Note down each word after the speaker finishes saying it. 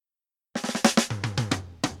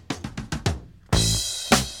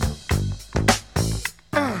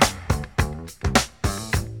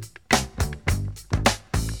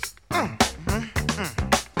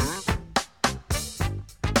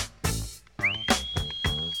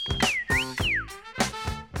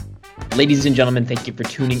Ladies and gentlemen, thank you for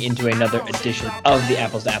tuning into another edition of the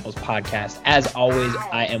Apples to Apples podcast. As always,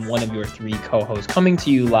 I am one of your three co-hosts coming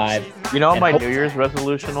to you live. You know what my New Year's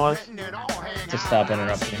resolution was? To stop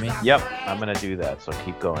interrupting me. Yep, I'm going to do that, so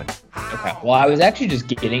keep going. Okay, well, I was actually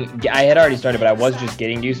just I had already started, but I was just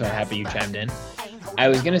getting to you, so I'm happy you chimed in. I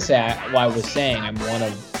was going to say, I was saying I'm one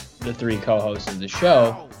of the three co-hosts of the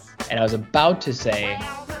show, and I was about to say,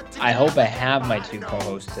 I hope I have my two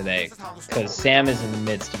co-hosts today, because Sam is in the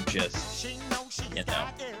midst of just,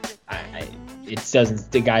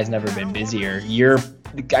 the guy's never been busier. You're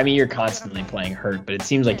constantly playing hurt, but it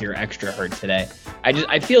seems like you're extra hurt today.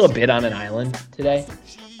 I feel a bit on an island today,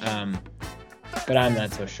 but I'm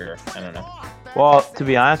not so sure. I don't know. Well, to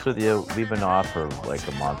be honest with you, we've been off for like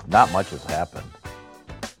a month. Not much has happened.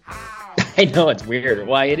 I know, it's weird.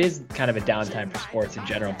 Well, it is kind of a downtime for sports in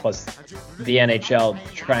general. Plus, the NHL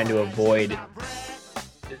trying to avoid.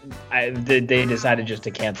 They decided just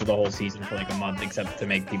to cancel the whole season for like a month, except to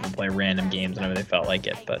make people play random games whenever they felt like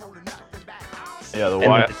it. But yeah,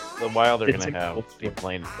 the Wild are going to be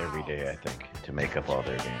playing every day, I think, to make up all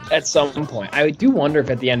their games. At some point, I do wonder if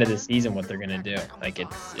at the end of the season what they're going to do. Like,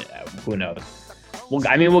 who knows?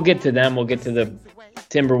 We'll get to them. We'll get to the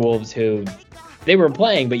Timberwolves, who they were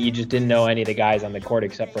playing, but you just didn't know any of the guys on the court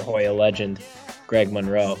except for Hoya legend Greg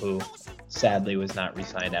Monroe, who sadly was not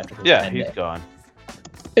re-signed after his 10 he's day. Gone.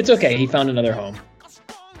 It's okay. He found another home.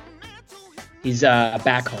 He's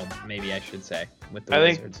back home, maybe I should say, with the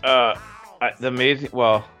Wizards.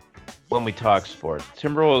 When we talk sports,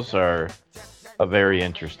 Timberwolves are a very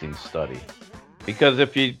interesting study. Because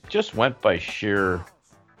if you just went by sheer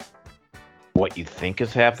what you think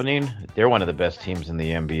is happening, they're one of the best teams in the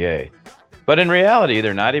NBA. But in reality,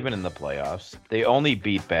 they're not even in the playoffs. They only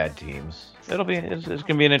beat bad teams. It's going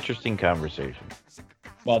to be an interesting conversation.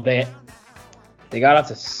 Well, they got off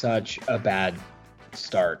to such a bad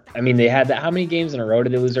start. I mean, they had that. How many games in a row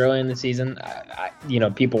did they lose early in the season?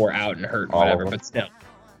 People were out and hurt and whatever, but still.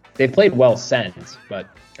 They've played well since, but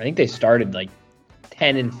I think they started like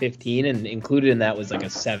 10-15, and included in that was like a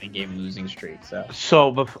 7-game losing streak.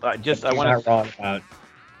 So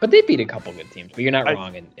but they beat a couple good teams. But you're not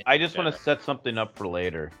wrong. I just want to set something up for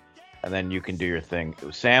later, and then you can do your thing.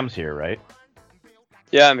 Sam's here, right?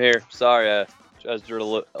 Yeah, I'm here. Sorry, as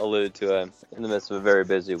Drew alluded to, I'm in the midst of a very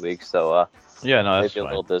busy week, so that's maybe fine. A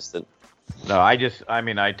little distant. No, I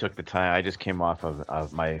took the time. I just came off of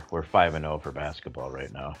we're 5-0 for basketball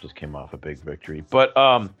right now. Just came off a big victory. But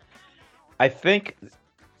I think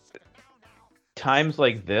times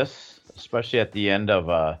like this, especially at the end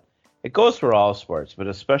of it goes for all sports, but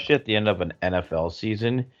especially at the end of an NFL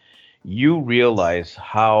season, you realize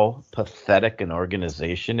how pathetic an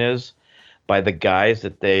organization is by the guys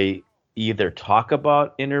that they either talk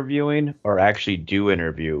about interviewing or actually do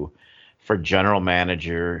interview for general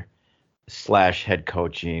manager / head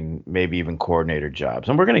coaching, maybe even coordinator jobs.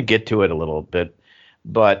 And we're going to get to it a little bit,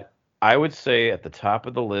 but I would say at the top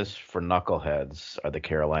of the list for knuckleheads are the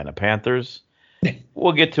Carolina Panthers.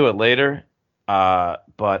 We'll get to it later,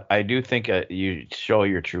 but I do think you show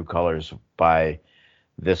your true colors by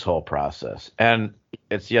this whole process. And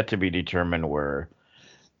it's yet to be determined where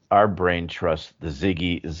our brain trusts the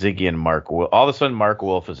Ziggy and Mark. All of a sudden, Mark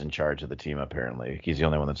Wolf is in charge of the team, apparently. He's the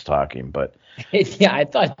only one that's talking. But yeah, I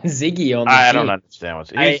thought Ziggy owned the I team. don't understand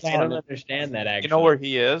what's I don't understand that, actually. You know where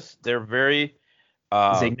he is? They're very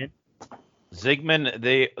Zygmunt.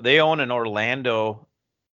 They own an Orlando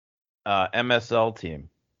MSL team.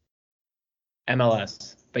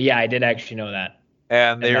 MLS. But yeah, I did actually know that.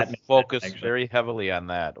 And they're focused very heavily on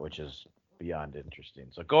that, which is beyond interesting.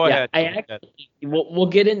 So go ahead. We'll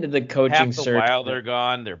get into the coaching search. While they're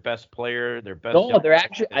gone, their best player, their best. No, they're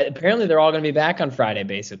actually apparently they're all going to be back on Friday,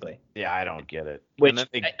 basically. Yeah, I don't get it.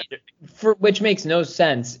 Which makes no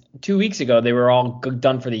sense. 2 weeks ago, they were all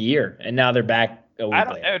done for the year, and now they're back a week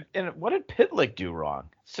later. And what did Pitlick do wrong?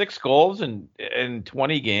 6 goals in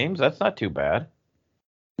 20 games. That's not too bad.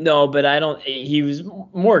 No, but I don't. He was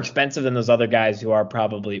more expensive than those other guys who are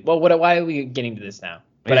probably. Well, why are we getting to this now?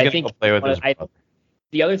 But I think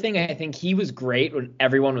the other thing, I think he was great when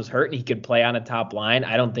everyone was hurt and he could play on a top line.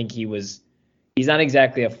 I don't think he's not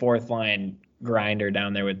exactly a fourth line grinder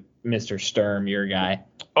down there with Mr. Sturm, your guy.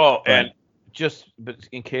 Oh, but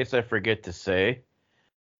in case I forget to say,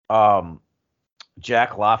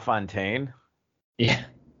 Jack LaFontaine. Yeah.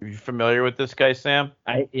 Are you familiar with this guy, Sam?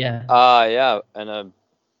 Yeah. Yeah, and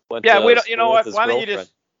went to we don't. You know what? Why don't you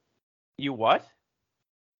just? You what?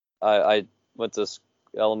 I went to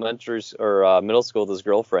elementary or middle school with his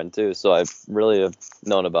girlfriend too, so I really have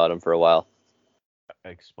known about him for a while.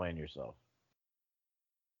 Explain yourself.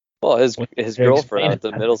 Well, his girlfriend I went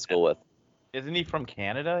to middle school with. Isn't he from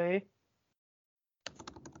Canada, eh?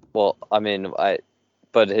 Well, I mean,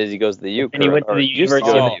 but he goes to the U. And he went to the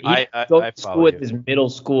University of I to school follow with you. his middle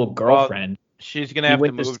school girlfriend. She's gonna He have to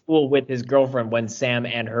went to move. school with his girlfriend when Sam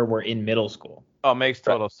and her were in middle school. Oh, makes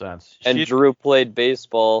total sense. And Drew played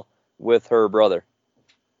baseball with her brother.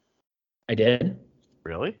 I did.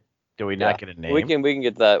 Really? Do we not get a name? We can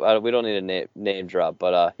get that. We don't need a name drop,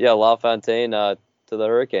 but yeah, LaFontaine to the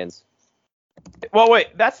Hurricanes. Well,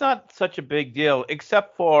 wait, that's not such a big deal,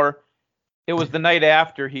 except for it was the night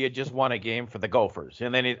after he had just won a game for the Gophers,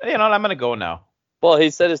 and then I'm gonna go now. Well, he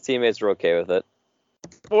said his teammates were okay with it.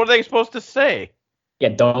 What are they supposed to say? Yeah,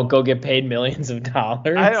 don't go get paid millions of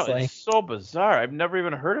dollars. I don't. It's so bizarre. I've never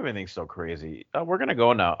even heard of anything so crazy. We're gonna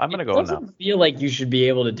go now. I'm gonna go now. It doesn't feel like you should be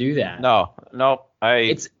able to do that. No.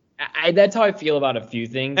 That's how I feel about a few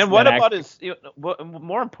things. And what about his?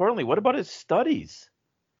 More importantly, what about his studies?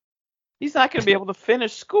 He's not going to be able to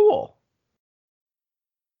finish school.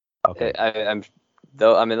 Okay.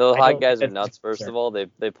 Those hot guys are nuts. First of all,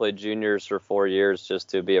 they played juniors for 4 years just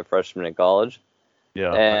to be a freshman in college.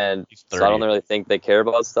 Yeah. And so I don't really think they care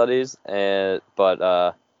about studies.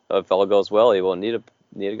 But if all goes well, he won't need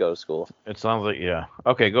to go to school. It sounds like yeah.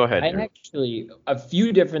 Okay, go ahead. A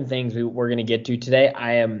few different things we're going to get to today.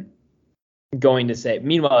 I am going to say.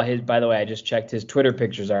 Meanwhile, by the way, I just checked his Twitter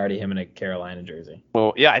pictures are already him in a Carolina jersey.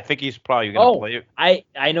 Well, yeah, I think he's probably going to play.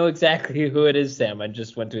 I know exactly who it is, Sam. I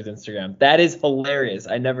just went to his Instagram. That is hilarious.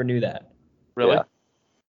 I never knew that. Really?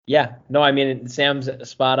 Yeah. No, I mean Sam's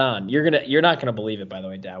spot on. You're not gonna believe it, by the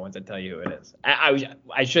way, Dad. Once I tell you who it is,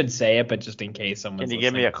 I should say it, but just in case someone's Can you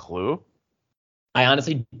give me a clue? I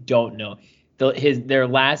honestly don't know. Their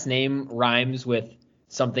last name rhymes with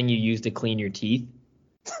something you use to clean your teeth.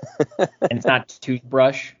 And it's not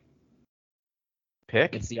toothbrush.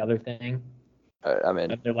 Pick? It's the other thing. I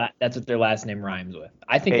mean, that's what their last name rhymes with.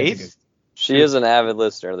 I think Pace? that's a good. She is an avid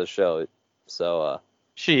listener of the show, so.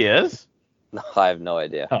 She is? No, I have no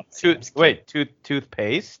idea. Oh,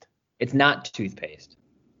 toothpaste? It's not toothpaste.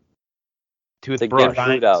 Toothbrush. To get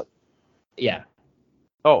food out. Yeah.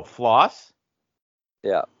 Oh, floss?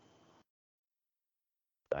 Yeah.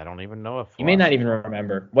 I don't even know if you may not even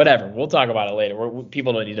remember. Whatever. We'll talk about it later.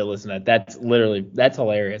 People don't need to listen to that. That's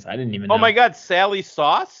hilarious. I didn't even know. Oh my God, Sally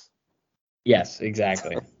Sauce? Yes,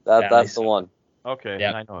 exactly. That's the one. Okay,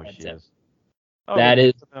 yep, I know who she is. Oh,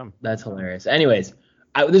 that's hilarious. Anyways,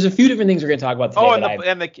 there's a few different things we're gonna talk about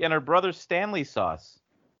today. And her brother Stanley Sauce.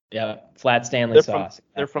 Yeah, Flat Stanley Sauce.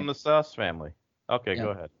 They're from the Sauce family. Okay,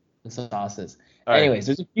 go ahead. The sauces. All right. Anyways,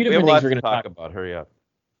 there's a few different things we're gonna talk about. Hurry up.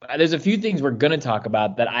 There's a few things we're going to talk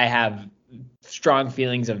about that I have strong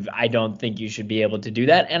feelings of. I don't think you should be able to do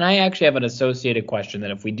that. And I actually have an associated question that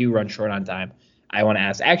if we do run short on time, I want to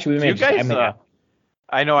ask. Actually, we may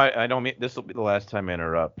I know I don't mean this will be the last time I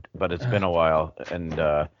interrupt, but it's been a while. And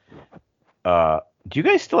do you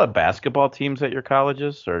guys still have basketball teams at your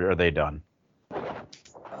colleges, or are they done? We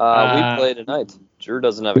play tonight. Drew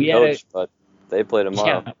doesn't have a coach, but they play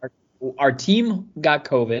tomorrow. Yeah, our team got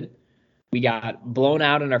COVID. We got blown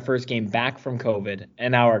out in our first game back from COVID,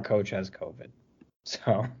 and now our coach has COVID.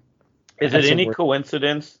 So, is it any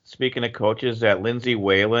coincidence, speaking of coaches, that Lindsey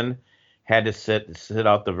Whalen had to sit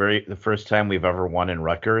out the first time we've ever won in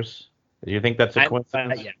Rutgers? Do you think that's a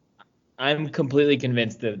coincidence? Yeah. I'm completely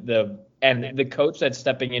convinced the coach that's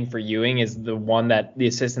stepping in for Ewing is the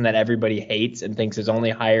assistant that everybody hates and thinks is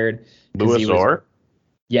only hired. Louis Orr?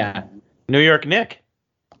 Yeah. New York Nick.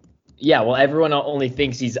 Yeah, well, everyone only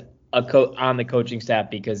thinks he's on the coaching staff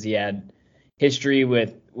because he had history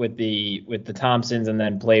with the Thompsons and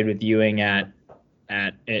then played with Ewing at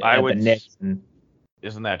the Knicks.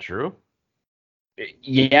 Isn't that true?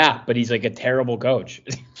 Yeah, but he's like a terrible coach.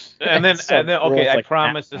 and then okay, I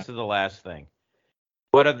promise this is the last thing.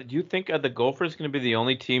 Do you think the Gophers going to be the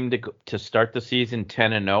only team to start the season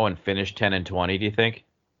 10-0 and finish 10-20? Do you think?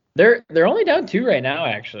 They're only down 2 right now,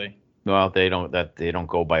 actually. Well, they don't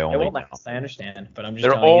go by only. I understand, but I'm just.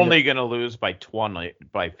 They're only going to lose by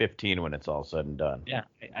 15 when it's all said and done. Yeah,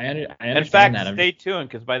 I understand. In fact, stay tuned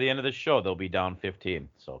because by the end of the show they'll be down 15.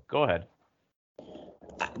 So go ahead.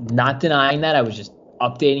 Not denying that. I was just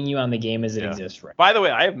updating you on the game as it exists right. By the way,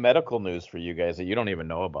 I have medical news for you guys that you don't even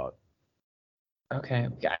know about. Okay,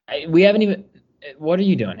 we haven't even. What are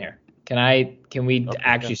you doing here? Can we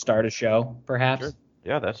actually start a show, perhaps? Sure.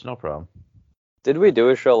 Yeah, that's no problem. Did we do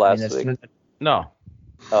a show last week? No.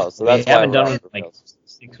 Oh, so that's why we haven't done it in like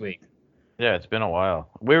 6 weeks. Yeah, it's been a while.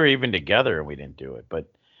 We were even together and we didn't do it,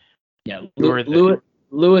 but yeah,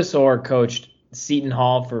 Louis Orr coached Seton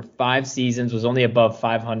Hall for 5 seasons, was only above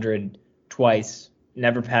 500 twice,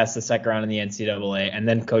 never passed the second round in the NCAA, and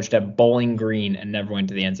then coached at Bowling Green and never went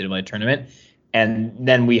to the NCAA tournament. And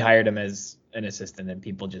then we hired him as an assistant, and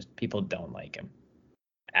people don't like him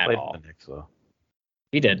at Played all. the Knicks, though.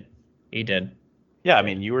 He did. Yeah, I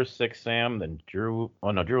mean, you were sick, Sam. Then Drew.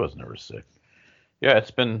 Oh no, Drew was never sick. Yeah,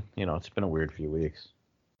 it's been a weird few weeks.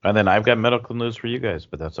 And then I've got medical news for you guys,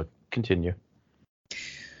 but that's a continue.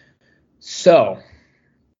 So,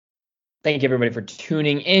 thank you everybody for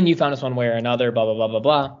tuning in. You found us one way or another. Blah blah blah blah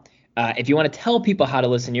blah. If you want to tell people how to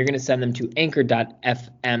listen, you're going to send them to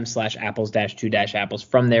anchor.fm/apples-2-apples.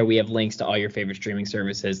 From there, we have links to all your favorite streaming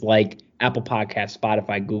services like Apple Podcasts,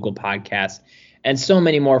 Spotify, Google Podcasts, and so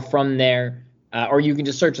many more from there. Or you can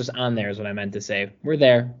just search us on there is what I meant to say. We're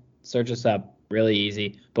there. Search us up. Really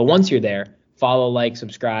easy. But once you're there, follow, like,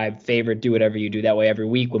 subscribe, favorite, do whatever you do. That way every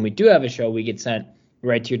week when we do have a show, we get sent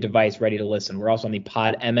right to your device, ready to listen. We're also on the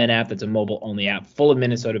Pod MN app. That's a mobile-only app full of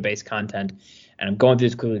Minnesota-based content. And I'm going through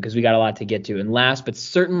this quickly because we got a lot to get to. And last but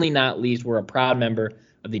certainly not least, we're a proud member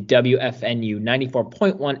of the WFNU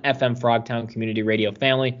 94.1 FM Frogtown Community Radio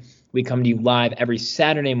family. We come to you live every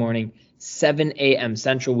Saturday morning, 7 a.m.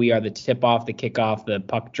 Central. We are the tip-off, the kickoff, the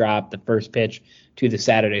puck drop, the first pitch to the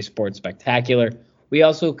Saturday Sports Spectacular. We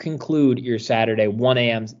also conclude your Saturday, 1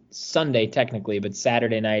 a.m. Sunday technically, but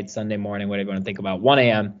Saturday night, Sunday morning, whatever you want to think about, 1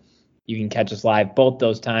 a.m. You can catch us live both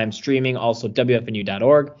those times, streaming also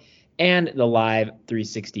WFNU.org and the Live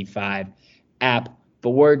 365 app.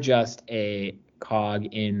 But we're just a cog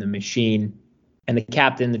in the machine, and the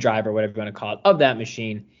captain, the driver, whatever you want to call it, of that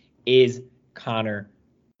machine is Connor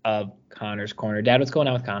of Connor's Corner. Dad, what's going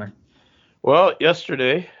on with Connor? Well,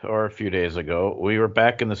 yesterday or a few days ago, we were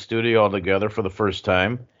back in the studio all together for the first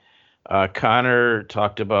time. Connor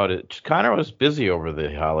talked about it. Connor was busy over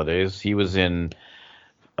the holidays. He was in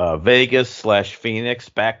Vegas/Phoenix,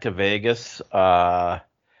 back to Vegas, and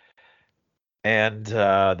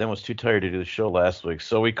then was too tired to do the show last week.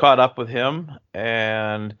 So we caught up with him,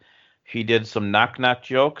 and he did some knock-knock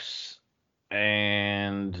jokes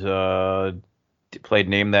and played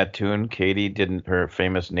Name That Tune. Katie did her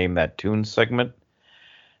famous Name That Tune segment.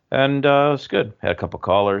 And it was good. Had a couple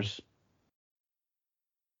callers.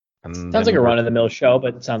 And sounds like a run-of-the-mill show,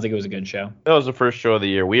 but it sounds like it was a good show. That was the first show of the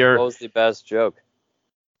year. What was the best joke?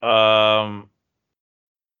 I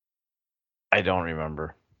don't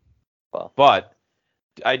remember. Well. But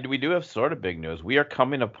we do have sort of big news. We are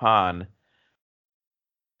coming upon...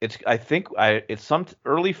 It's some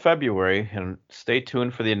early February, and stay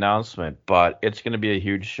tuned for the announcement, but it's going to be a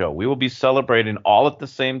huge show. We will be celebrating all at the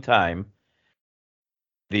same time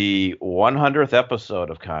the 100th episode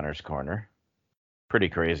of Connor's Corner. Pretty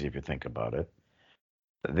crazy if you think about it.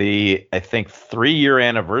 The, 3-year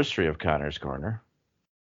anniversary of Connor's Corner.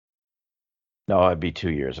 No, it'd be 2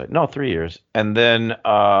 years. No, 3 years. And then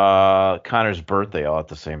Connor's birthday all at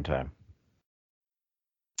the same time.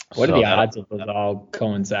 What are the odds of those all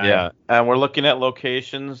coincide? Yeah, and we're looking at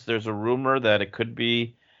locations. There's a rumor that it could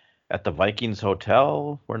be at the Vikings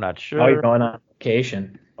Hotel. We're not sure. Oh, you're going on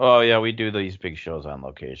location. Oh yeah, we do these big shows on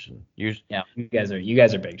location. Yeah, you guys are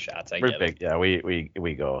big shots. We're big. Yeah,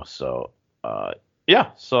 we go. So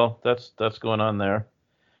yeah, so that's going on there.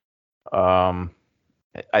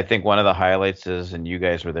 I think one of the highlights is, and you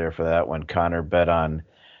guys were there for that, when Connor bet on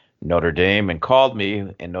Notre Dame and called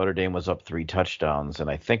me, and Notre Dame was up 3 touchdowns.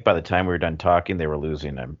 And I think by the time we were done talking, they were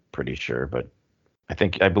losing. I'm pretty sure, but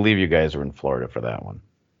I believe you guys were in Florida for that one.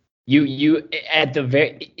 You at the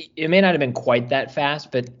very, it may not have been quite that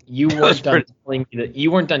fast, but you weren't done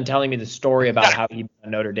telling me the story about how you bet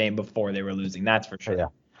on Notre Dame before they were losing. That's for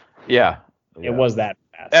sure. Yeah. It was that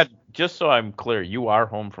fast. Just so I'm clear, you are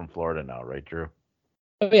home from Florida now, right, Drew?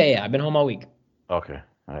 Oh yeah. I've been home all week. Okay.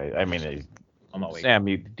 I mean. All week. Sam,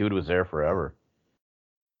 dude was there forever.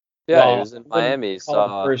 Yeah, he was in Miami. So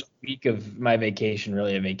the first week of my vacation,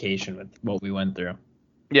 really a vacation with what we went through.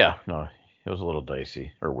 Yeah, no, it was a little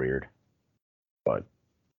dicey or weird, but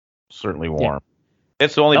certainly warm. Yeah.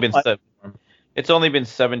 It's only been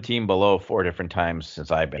 17 below 4 different times since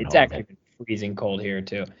I've been home. It's actually been freezing cold here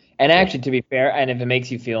too. And actually, to be fair, and if it makes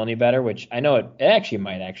you feel any better, which I know it actually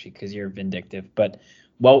might because you're vindictive, but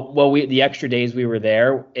the extra days we were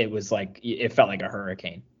there, it was like, it felt like a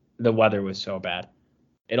hurricane. The weather was so bad.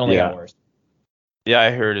 It only got worse. Yeah,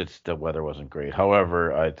 I heard the weather wasn't great.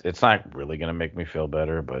 However, it's not really going to make me feel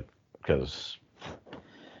better, but because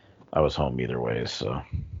I was home either way. So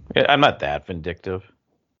I'm not that vindictive.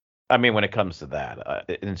 I mean, when it comes to that,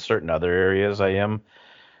 in certain other areas I am,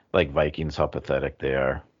 like Vikings, how pathetic they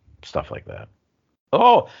are, stuff like that.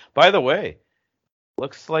 Oh, by the way,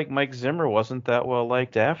 looks like Mike Zimmer wasn't that well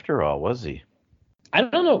liked after all, was he? I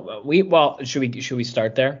don't know. Should we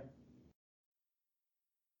start there?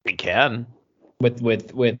 We can. With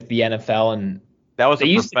the NFL, and that was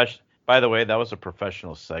By the way, that was a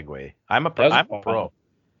professional segue. I'm a pro. That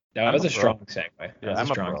was a strong segue. Yeah,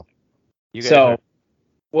 I'm a pro. You guys are...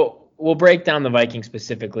 we'll break down the Vikings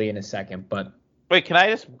specifically in a second, but wait, can I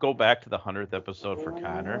just go back to the 100th episode for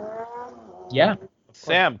Connor? Yeah.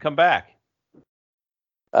 Sam, come back.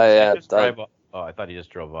 I thought he just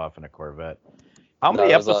drove off in a Corvette. How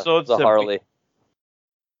many episodes? A Harley.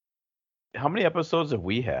 How many episodes have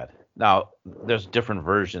we had? Now, there's different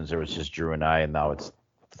versions. There was just Drew and I, and now it's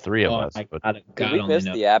the three of us. Did we miss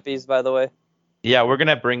the Appies, by the way? Yeah, we're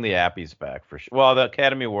gonna bring the Appies back for sure. Well, the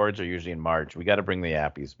Academy Awards are usually in March. We got to bring the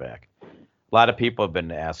Appies back. A lot of people have been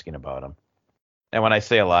asking about them, and when I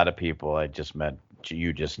say a lot of people, I just meant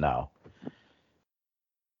you just now.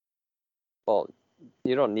 Well,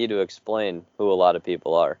 you don't need to explain who a lot of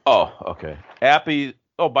people are. Oh, okay. Appy.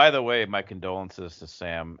 Oh, by the way, my condolences to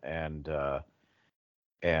Sam and why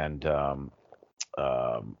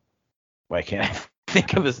can't I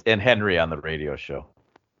think of his and Henry on the radio show?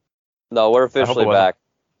 No, we're officially back.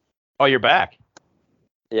 Oh, you're back.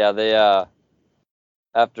 Yeah, they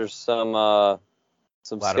after some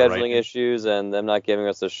scheduling issues and them not giving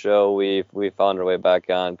us a show, we found our way back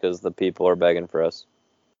on because the people are begging for us.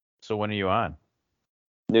 So when are you on?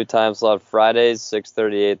 New time slot Fridays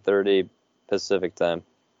 6:30 8:30 Pacific time.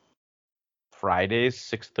 Fridays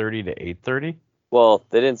 6:30 to 8:30? Well,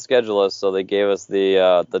 they didn't schedule us, so they gave us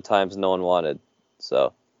the times no one wanted.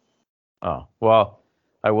 So. Oh, well,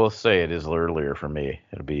 I will say it is earlier for me.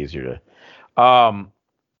 It'll be easier to.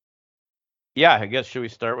 Yeah, I guess should we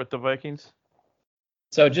start with the Vikings?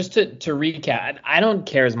 So just to recap, I don't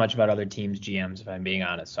care as much about other teams' GMs if I'm being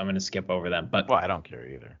honest. So I'm going to skip over them. But I don't care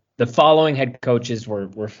either. The following head coaches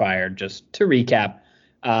were fired. Just to recap,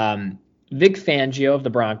 Vic Fangio of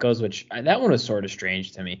the Broncos, which that one was sort of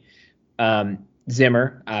strange to me.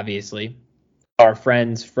 Zimmer, obviously. Our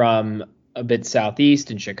friends from a bit southeast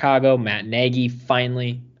in Chicago, Matt Nagy,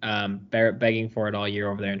 finally, begging for it all year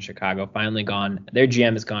over there in Chicago, finally gone. Their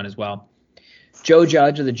GM is gone as well. Joe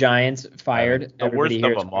Judge of the Giants fired. The worst of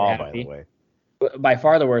them all, by the way. By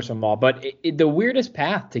far the worst of them all. But the weirdest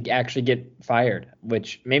path to actually get fired,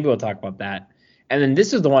 which maybe we'll talk about that. And then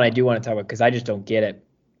this is the one I do want to talk about because I just don't get it.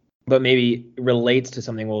 But maybe relates to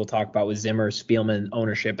something we'll talk about with Zimmer, Spielman,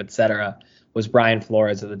 ownership, etc. Was Brian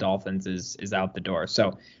Flores of the Dolphins is out the door.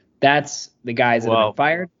 So that's the guys that have been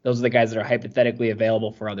fired. Those are the guys that are hypothetically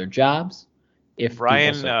available for other jobs. If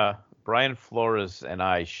Brian Flores and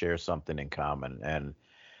I share something in common, and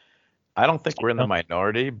I don't think we're in the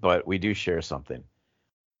minority, but we do share something.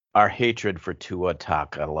 Our hatred for Tua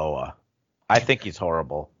Tagovailoa. I think he's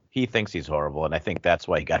horrible. He thinks he's horrible, and I think that's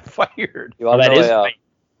why he got fired. You want to know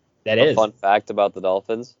a fun fact about the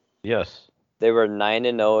Dolphins? Yes. They were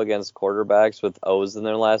 9-0 against quarterbacks with O's in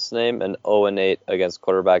their last name, and 0-8 against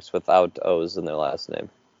quarterbacks without O's in their last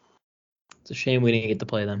name. It's a shame we didn't get to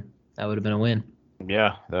play them. That would have been a win.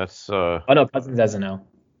 Yeah, that's. Oh no, Cousins has a no.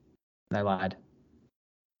 I lied.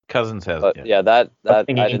 Cousins has. Yeah, that I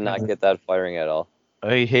did not get that firing at all.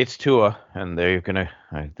 He hates Tua, and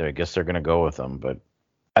I guess they're gonna go with him. But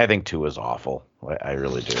I think Tua's awful. I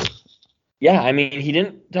really do. Yeah, I mean, he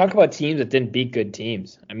didn't talk about teams that didn't beat good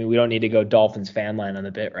teams. I mean, we don't need to go Dolphins fan line on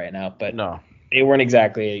the bit right now, but no, they weren't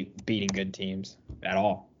exactly beating good teams at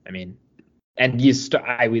all. I mean, and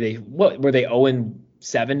were they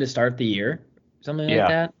 0-7 to start the year, something like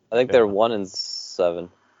that? I think they're 1-7.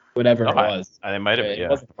 Whatever it was. They might have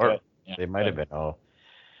been. They might have been. Oh,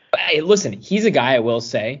 but hey, listen, he's a guy I will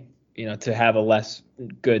say, to have a less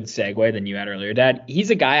good segue than you had earlier, Dad. He's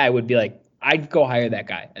a guy I would be like, I'd go hire that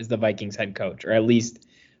guy as the Vikings head coach, or at least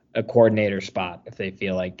a coordinator spot if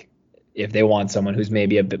they want someone who's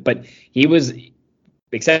maybe a bit. But he was,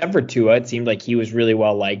 except for Tua, it seemed like he was really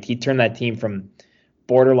well liked. He turned that team from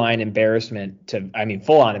borderline embarrassment to,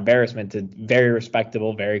 full on embarrassment to very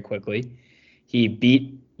respectable very quickly. He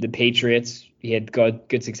beat the Patriots. He had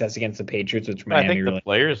good success against the Patriots, which Miami I think the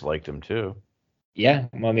players liked him too. Yeah,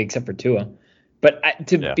 well, except for Tua. But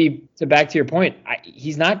back to your point,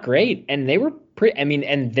 he's not great, and they were pretty.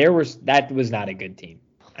 That was not a good team.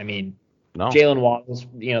 No. Jalen Waddle's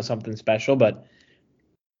something special, but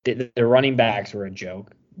the running backs were a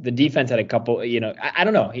joke. The defense had a couple. I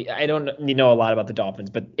don't know. I don't know a lot about the Dolphins,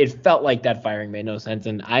 but it felt like that firing made no sense,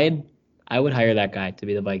 and I would hire that guy to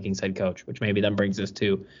be the Vikings head coach, which maybe then brings us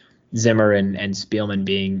to Zimmer and Spielman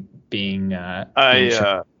being.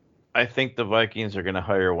 I think the Vikings are going to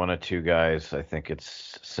hire one of two guys. I think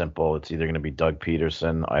it's simple. It's either going to be Doug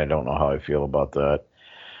Peterson. I don't know how I feel about that.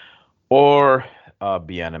 Or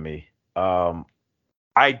Bieniemy.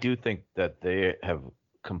 I do think that they have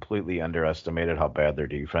completely underestimated how bad their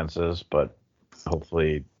defense is, but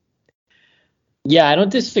hopefully Yeah, I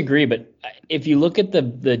don't disagree, but if you look at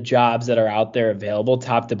the jobs that are out there available,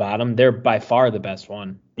 top to bottom, they're by far the best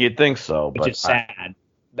one, You'd think so, which but is sad. I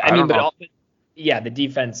I mean, don't but know. all, yeah, the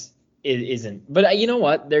defense isn't. But you know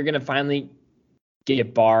what? They're gonna finally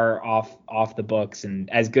get Barr off the books, and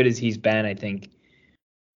as good as he's been, I think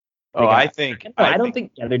Oh, they I got. think No, I I don't think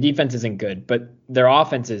think. Yeah, their defense isn't good, but their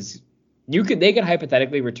offense is. They could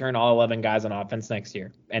hypothetically return all 11 guys on offense next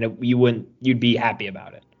year, and you'd be happy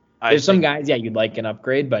about it. I There's some think guys, yeah, you'd like an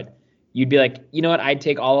upgrade, but you'd be like, you know what? I'd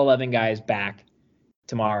take all 11 guys back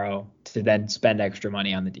tomorrow to then spend extra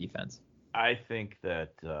money on the defense. I think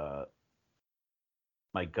that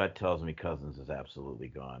my gut tells me Cousins is absolutely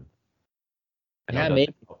gone. I know Yeah,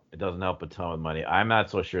 maybe. it doesn't help a ton with money. I'm not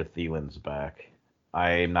so sure Thielen's back.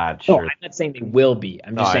 I'm not No, sure. I'm not saying they will be.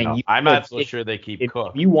 I'm No, just I saying know. you I'm could, not so sure they keep if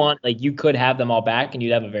Cook. you want, like you could have them all back and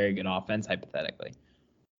you'd have a very good offense hypothetically.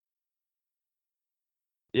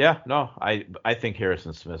 Yeah, no, I think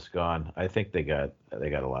Harrison Smith's gone. I think they got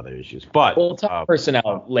a lot of issues. But We'll talk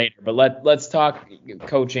personnel later, but let's talk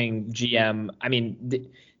coaching, GM. I mean,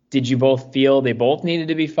 did you both feel they both needed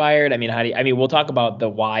to be fired? I mean, we'll talk about the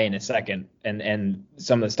why in a second and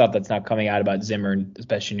some of the stuff that's not coming out about Zimmer,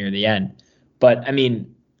 especially near the end. But I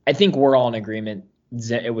mean, I think we're all in agreement.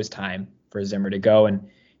 It was time for Zimmer to go, and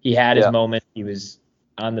he had his Yeah. moment. He was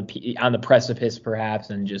on the precipice,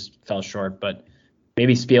 perhaps, and just fell short. But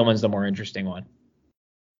maybe Spielman's the more interesting one.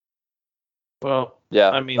 well,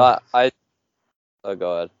 Yeah. I mean, Oh,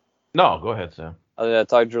 go ahead. no, go ahead, Sam. I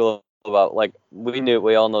talked to you a little about, like,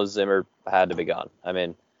 we all know Zimmer had to be gone. I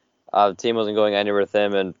mean, the team wasn't going anywhere with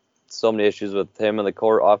him, and so many issues with him and the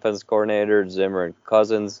core offense coordinator, Zimmer and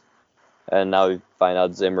Cousins, and now we find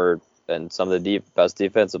out Zimmer and some of the best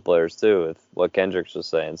defensive players too, with what Kendricks was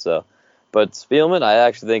saying. So, but Spielman, I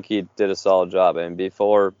actually think he did a solid job. I mean,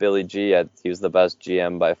 before Billy G, he was the best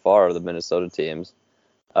GM by far of the Minnesota teams,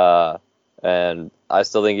 and I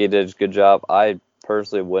still think he did a good job. I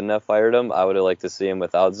personally wouldn't have fired him. I would have liked to see him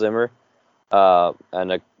without Zimmer, and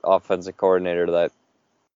an offensive coordinator that,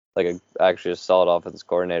 like, actually a solid offensive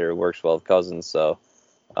coordinator who works well with Cousins. So,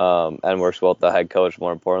 and works well with the head coach,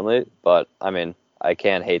 more importantly. But I mean, I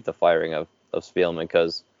can't hate the firing of Spielman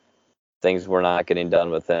because things were not getting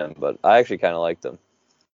done with him. But I actually kind of liked him.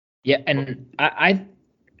 Yeah, and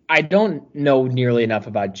I don't know nearly enough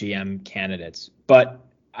about GM candidates, but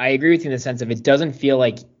I agree with you in the sense of it doesn't feel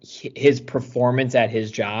like his performance at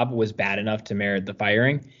his job was bad enough to merit the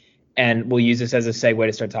firing. And we'll use this as a segue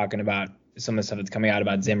to start talking about some of the stuff that's coming out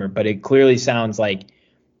about Zimmer, but it clearly sounds like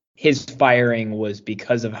his firing was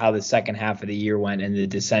because of how the second half of the year went and the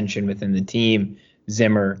dissension within the team,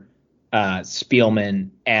 Zimmer,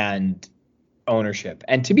 Spielman, and ownership.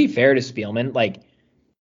 And to be fair to Spielman, like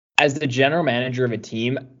as the general manager of a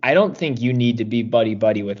team, I don't think you need to be buddy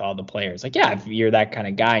buddy with all the players. Like, yeah, if you're that kind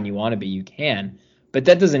of guy and you want to be, you can, but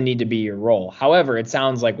that doesn't need to be your role. However, it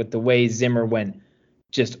sounds like with the way Zimmer went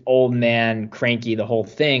just old man cranky the whole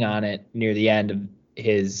thing on it near the end of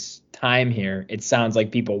his time here, it sounds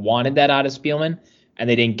like people wanted that out of Spielman and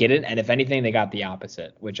they didn't get it. And if anything, they got the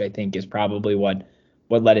opposite, which I think is probably what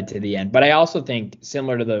led it to the end. But I also think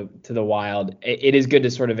similar to the Wild, it is good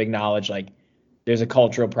to sort of acknowledge like there's a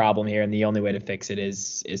cultural problem here, and the only way to fix it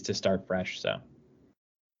is to start fresh. So,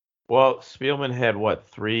 Well, Spielman had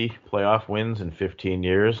 3 playoff wins in 15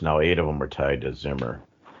 years. Now 8 of them were tied to Zimmer.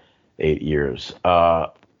 8 years.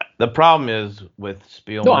 The problem is with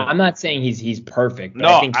Spielman. No, I'm not saying he's perfect. But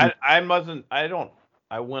No, I think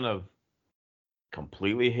I wouldn't have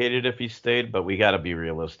completely hated if he stayed, but we got to be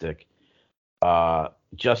realistic.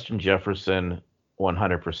 Justin Jefferson,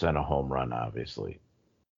 100% a home run, obviously,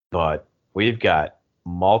 but we've got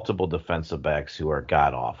multiple defensive backs who are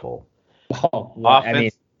god awful. Well,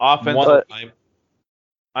 Offensive line.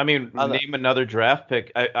 I mean, name another draft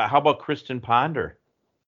pick. How about Christian Ponder?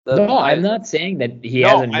 No, I'm not saying that he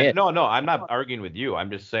hasn't missed. No, I'm not arguing with you. I'm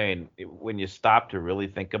just saying when you stop to really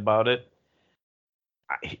think about it,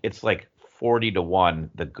 it's like 40-1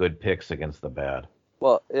 the good picks against the bad.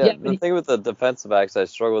 Well, yeah, the thing with the defensive backs, I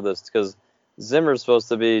struggle with this because Zimmer's supposed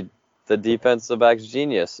to be the defensive backs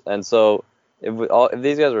genius, and so if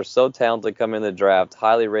these guys were so talented coming in the draft,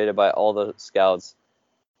 highly rated by all the scouts,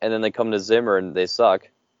 and then they come to Zimmer and they suck,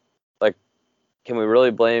 like, can we really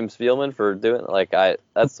blame Spielman for doing it?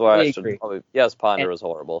 That's why I should probably. Yes, Ponder was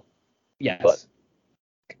horrible. Yes.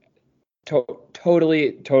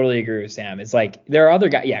 Totally agree with Sam. It's like there are other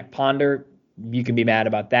guys. Yeah, Ponder, you can be mad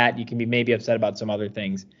about that. You can be maybe upset about some other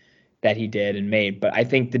things that he did and made. But I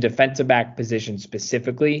think the defensive back position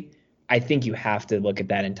specifically, I think you have to look at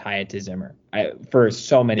that and tie it to Zimmer for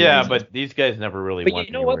so many Yeah, reasons. but these guys never really But went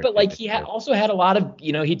you know what? anywhere. But like also had a lot of,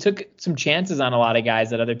 he took some chances on a lot of guys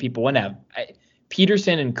that other people wouldn't have.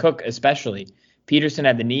 Peterson and Cook especially. Peterson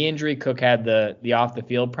had the knee injury. Cook had the off the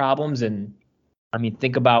field problems, and I mean,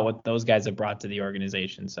 think about what those guys have brought to the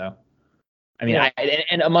organization. So, I mean,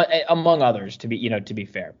 and among others, to be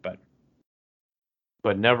fair,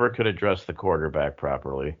 but never could address the quarterback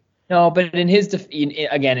properly. no, but in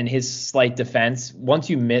his slight defense, once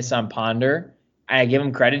you miss on Ponder, I give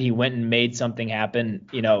him credit. He went and made something happen,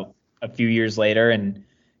 a few years later and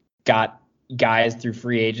got guys through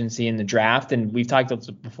free agency in the draft. And we've talked about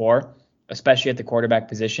this before, especially at the quarterback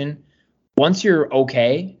position. Once you're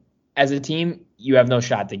okay as a team, you have no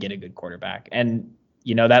shot to get a good quarterback. And,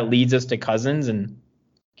 that leads us to Cousins. And,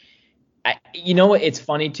 it's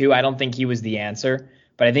funny, too. I don't think he was the answer.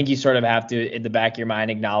 But I think you sort of have to, in the back of your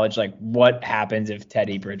mind, acknowledge, like, what happens if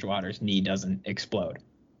Teddy Bridgewater's knee doesn't explode?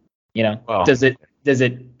 Well, Does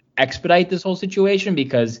it expedite this whole situation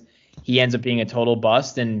because he ends up being a total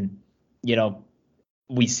bust and,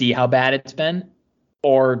 we see how bad it's been?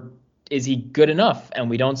 Or is he good enough and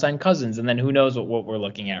we don't sign Cousins? And then who knows what we're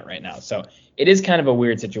looking at right now. So it is kind of a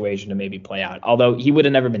weird situation to maybe play out, although he would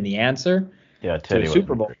have never been the answer to a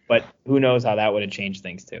Super Bowl. But who knows how that would have changed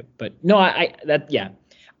things too. But no, I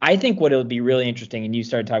think what it'll be really interesting, and you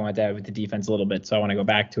started talking about that with the defense a little bit, so I want to go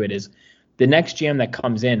back to it, is the next GM that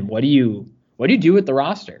comes in, what do you do with the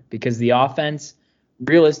roster? Because the offense,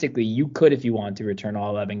 realistically, you could, if you want to, return all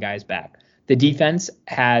 11 guys back. The defense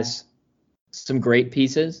has some great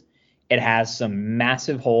pieces. It has some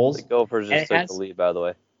massive holes. The Gophers just took the lead, by the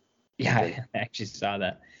way. Yeah, I actually saw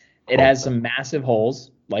that. It has some massive holes,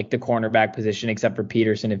 like the cornerback position, except for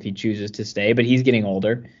Peterson if he chooses to stay, but he's getting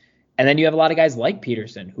older. And then you have a lot of guys like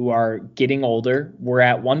Peterson who are getting older. We're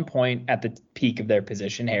at one point at the peak of their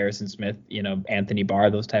position, Harrison Smith, Anthony Barr,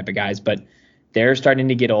 those type of guys, but they're starting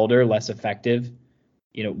to get older, less effective.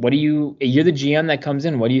 You're the GM that comes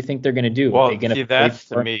in. What do you think they're going to do? Well, are they going to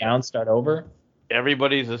burn down, start over?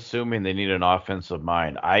 Everybody's assuming they need an offensive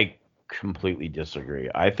mind. I completely disagree.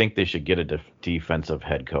 I think they should get a defensive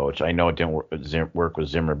head coach. I know it didn't work with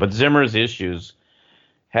Zimmer, but Zimmer's issues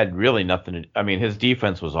had really nothing to, his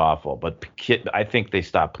defense was awful, but I think they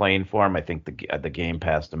stopped playing for him. I think the game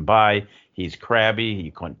passed him by. He's crabby.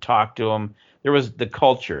 You couldn't talk to him. There was the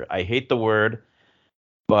culture. I hate the word,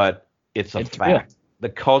 but it's fact. Real. The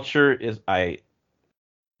culture is, I'm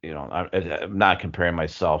not comparing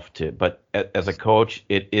myself to, but as a coach,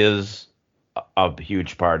 it is a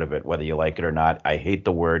huge part of it, whether you like it or not. I hate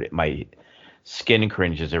the word. My skin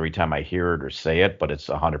cringes every time I hear it or say it, but it's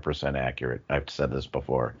 100% accurate. I've said this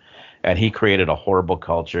before. And he created a horrible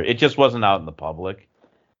culture. It just wasn't out in the public.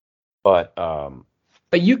 But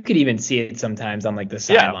you could even see it sometimes on like the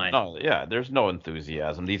sideline. There's no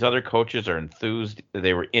enthusiasm. These other coaches are enthused.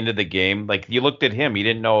 They were into the game. Like you looked at him, he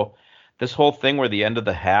didn't know this whole thing where the end of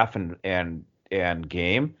the half and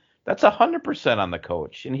game, that's 100% on the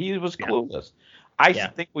coach. And he was clueless. I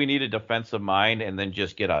think we need a defensive mind and then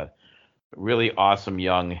just get a really awesome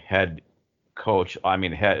young head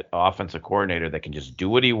offensive coordinator that can just do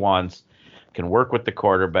what he wants, can work with the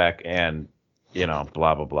quarterback, and blah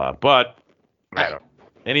blah blah. But I don't know.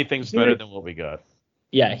 Anything's better than what we got.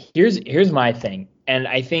 Yeah, here's my thing, and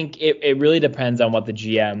I think it really depends on what the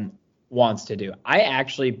GM wants to do. I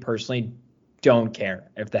actually personally don't care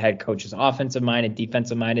if the head coach is offensive minded,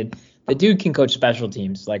 defensive minded. The dude can coach special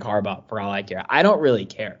teams like Harbaugh for all I care. I don't really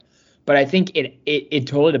care. But I think it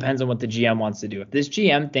totally depends on what the GM wants to do. If this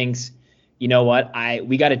GM thinks, you know what,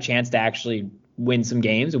 we got a chance to actually win some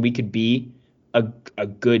games and we could be a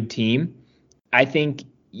good team, I think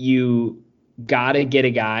you got to get a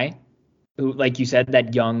guy who, like you said,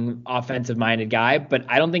 that young offensive-minded guy. But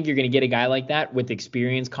I don't think you're going to get a guy like that with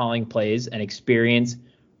experience calling plays and experience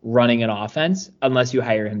running an offense unless you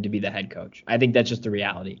hire him to be the head coach. I think that's just the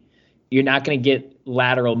reality. You're not going to get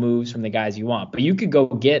lateral moves from the guys you want, but you could go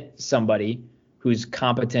get somebody who's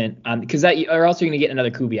competent on, because that, or else you're going to get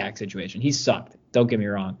another Kubiak situation. He sucked. Don't get me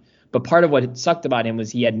wrong. But part of what sucked about him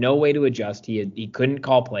was he had no way to adjust. He couldn't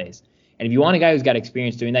call plays. And if you want a guy who's got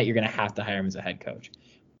experience doing that, you're going to have to hire him as a head coach.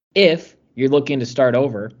 If you're looking to start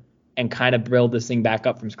over and kind of build this thing back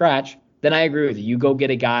up from scratch, then I agree with you. You go get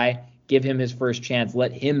a guy, give him his first chance,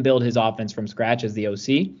 let him build his offense from scratch as the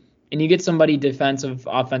OC. And you get somebody defensive,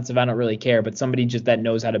 offensive, I don't really care, but somebody just that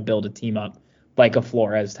knows how to build a team up, like a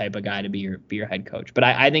Flores type of guy to be your head coach. But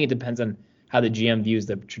I think it depends on how the GM views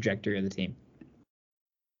the trajectory of the team.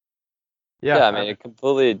 Yeah, I mean, it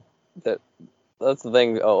completely. That's the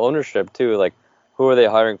thing. Ownership too. Like, who are they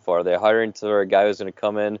hiring for? Are they hiring for a guy who's going to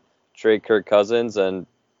come in, trade Kirk Cousins, and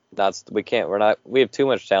We have too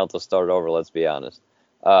much talent to start over. Let's be honest.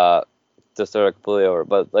 To start it completely over,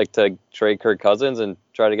 but like to trade Kirk Cousins and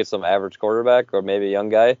try to get some average quarterback or maybe a young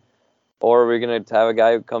guy, or are we gonna have a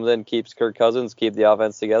guy who comes in, keeps Kirk Cousins, keep the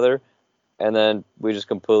offense together, and then we just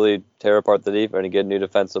completely tear apart the defense and get new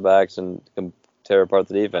defensive backs and tear apart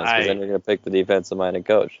the defense, because then you're gonna pick the defensive-minded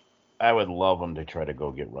coach. I would love them to try to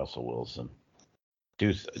go get Russell Wilson.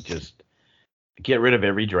 Just get rid of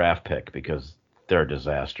every draft pick because they're a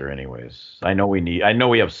disaster anyways. I know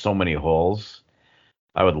we have so many holes.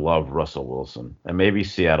 I would love Russell Wilson, and maybe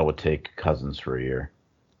Seattle would take Cousins for a year.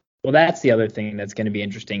 Well, that's the other thing that's going to be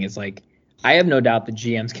interesting is, like, I have no doubt the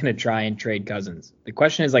GM's going to try and trade Cousins. The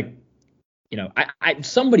question is, like,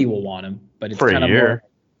 somebody will want him, but it's for kind a of year.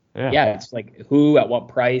 More, yeah, it's like who at what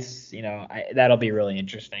price, that'll be really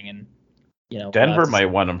interesting. And, Denver might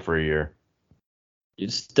want him for a year.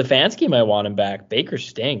 Stefanski might want him back. Baker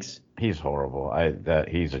stinks. He's horrible.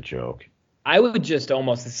 He's a joke. I would just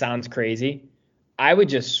almost, it sounds crazy, I would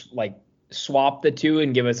just like swap the two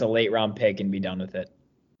and give us a late round pick and be done with it.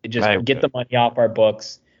 Get the money off our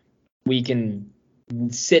books. We can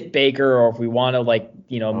sit Baker, or if we want to, like,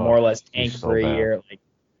 more or less tank for a year. Like,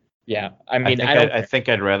 yeah, I mean, I think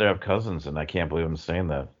I'd rather have Cousins, and I can't believe I'm saying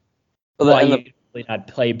that. Well, you'd not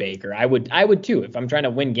play Baker. I would too. If I'm trying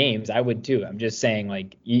to win games, I would too. I'm just saying,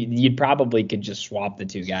 like, you probably could just swap the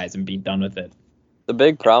two guys and be done with it. The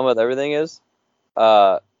big problem with everything is,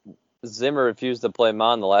 Zimmer refused to play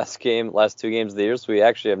Mon the last 2 games of the year, so we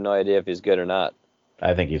actually have no idea if he's good or not.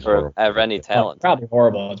 I think he's or have any talent. Probably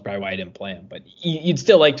horrible. That's probably why I didn't play him. But you'd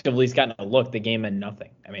still like to have at least gotten a look. The game meant nothing.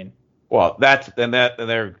 I mean, well, there's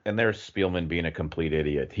Spielman being a complete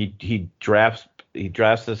idiot. He drafts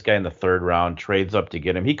this guy in the 3rd round, trades up to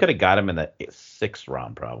get him. He could have got him in the 6th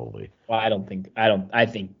round probably. Well, I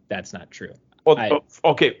think that's not true. Well,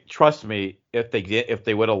 okay, trust me. If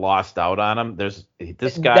they would have lost out on him, there's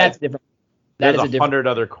this guy. That's different. There's 100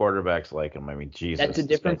 other quarterbacks like him. I mean, Jesus. That's a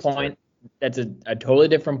different point. That's a totally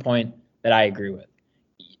different point that I agree with.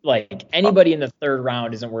 Like, anybody in the 3rd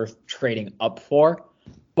round isn't worth trading up for,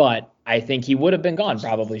 but I think he would have been gone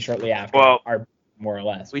probably shortly after, more or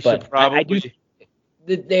less.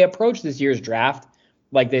 They approached this year's draft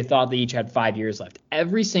like they thought they each had 5 years left.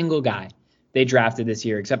 Every single guy they drafted this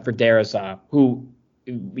year, except for Darisaw, who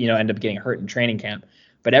ended up getting hurt in training camp,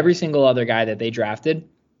 but every single other guy that they drafted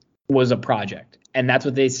was a project, and that's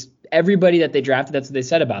what everybody that they drafted, that's what they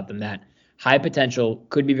said about them, that high potential,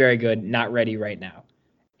 could be very good, not ready right now.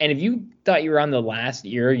 And if you thought you were on the last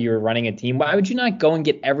year, you were running a team, why would you not go and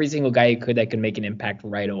get every single guy you could that could make an impact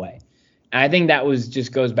right away? And I think that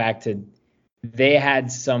goes back to, they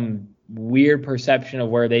had some weird perception of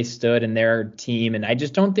where they stood in their team, and I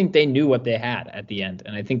just don't think they knew what they had at the end.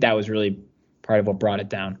 And I think that was really part of what brought it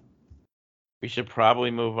down. We should probably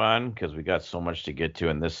move on because we got so much to get to.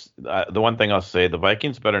 And the one thing I'll say, the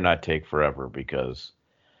Vikings better not take forever because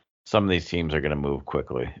some of these teams are going to move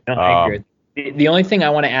quickly. No, I agree. The only thing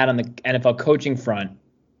I want to add on the NFL coaching front,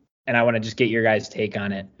 and I want to just get your guys' take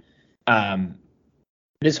on it,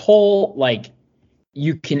 this whole, like,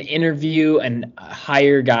 you can interview and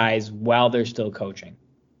hire guys while they're still coaching.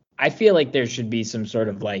 I feel like there should be some sort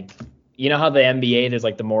of, like, how the NBA, there's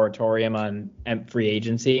like the moratorium on free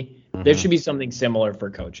agency. Mm-hmm. There should be something similar for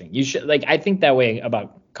coaching. You should, like, I think that way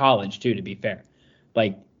about college too, to be fair.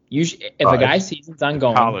 Like, if a guy's season's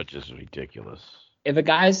ongoing, college is ridiculous. If a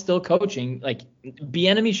guy's still coaching, like,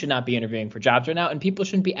 Bieniemy should not be interviewing for jobs right now, and people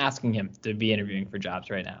shouldn't be asking him to be interviewing for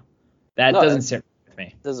jobs right now. That doesn't sit with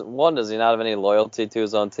me. Does he not have any loyalty to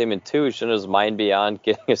his own team? And 2, shouldn't his mind be on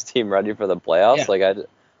getting his team ready for the playoffs? Yeah. Like,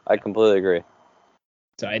 I completely agree.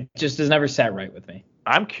 So it just has never sat right with me.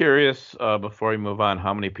 I'm curious, before we move on,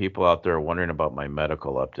 how many people out there are wondering about my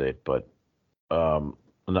medical update, but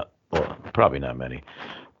probably not many.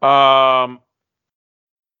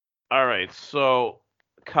 All right, so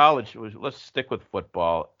college, let's stick with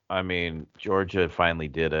football. I mean, Georgia finally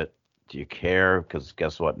did it. Do you care? Because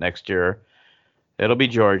guess what? Next year, it'll be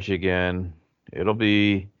Georgia again. It'll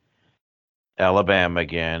be Alabama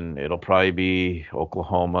again. It'll probably be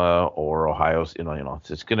Oklahoma or Ohio. It's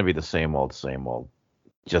going to be the same old, same old.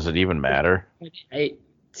 Does it even matter?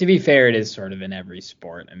 To be fair, it is sort of in every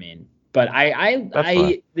sport. I mean, but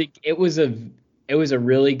I think it was a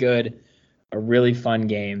really good, a really fun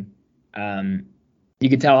game. You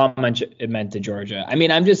could tell how much it meant to Georgia. I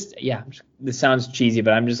mean, this sounds cheesy,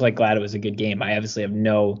 but I'm just, like, glad it was a good game. I obviously have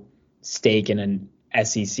no stake in an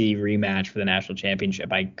SEC rematch for the national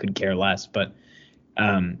championship. I could care less, but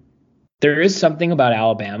there is something about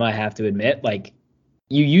Alabama, I have to admit. Like,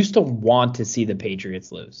 you used to want to see the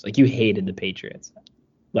Patriots lose. Like, you hated the Patriots.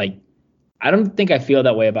 Like, I don't think I feel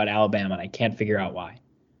that way about Alabama, and I can't figure out why.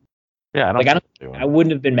 Yeah, I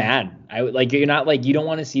wouldn't have been mad. You're not like, you don't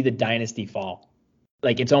want to see the dynasty fall.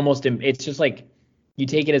 Like, it's just like you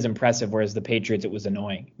take it as impressive, whereas the Patriots, it was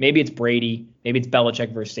annoying. Maybe it's Brady, maybe it's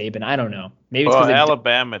Belichick versus Saban. I don't know. Maybe it's because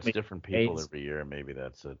Alabama, it's different people every year. Maybe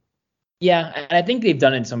that's it. Yeah, and I think they've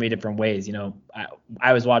done it in so many different ways. You know,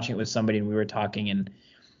 I was watching it with somebody and we were talking, and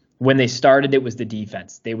when they started, it was the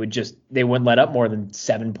defense. They wouldn't let up more than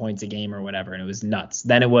 7 points a game or whatever, and it was nuts.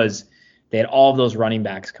 Then they had all of those running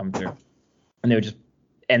backs come through, and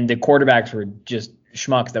the quarterbacks were just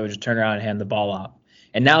schmucks that would just turn around and hand the ball off.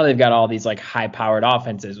 And now they've got all these like high-powered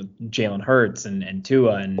offenses with Jalen Hurts and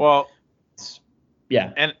Tua and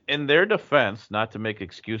yeah. And in their defense, not to make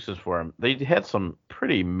excuses for them, they had some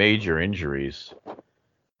pretty major injuries.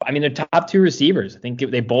 I mean, their top 2 receivers, I think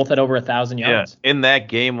they both had over 1,000 yards. Yeah, in that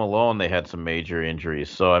game alone, they had some major injuries.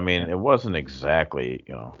 So I mean, it wasn't exactly,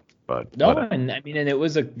 but no, and I mean, and it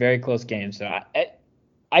was a very close game. So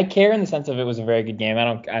I care in the sense of it was a very good game.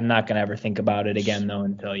 I'm not gonna ever think about it again though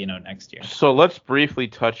until next year. So let's briefly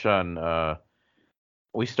touch on.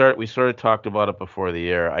 We sort of talked about it before the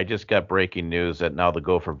air. I just got breaking news that now the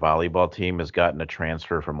Gopher volleyball team has gotten a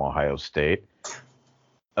transfer from Ohio State.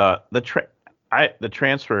 The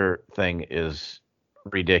transfer thing is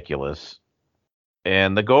ridiculous,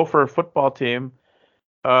 and the Gopher football team,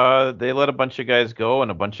 they let a bunch of guys go,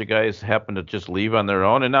 and a bunch of guys happened to just leave on their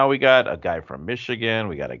own, and now we got a guy from Michigan,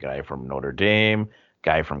 we got a guy from Notre Dame,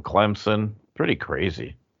 guy from Clemson. Pretty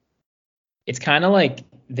crazy. It's kind of like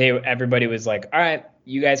everybody was like, all right,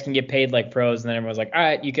 you guys can get paid like pros, and then everyone was like, all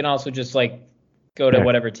right, you can also just like go to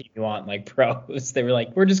whatever team you want like pros. They were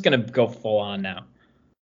like, we're just gonna go full on now.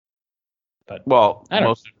 But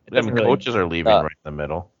coaches are leaving right in the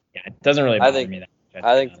middle. Yeah, it doesn't really bother me that much.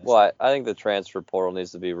 I think the transfer portal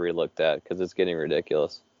needs to be relooked at because it's getting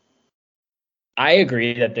ridiculous. I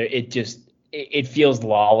agree that it feels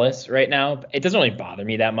lawless right now. It doesn't really bother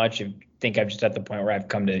me that much. I think I'm just at the point where I've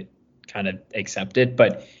come to kind of accept it,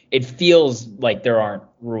 but it feels like there aren't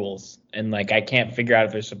rules, and like I can't figure out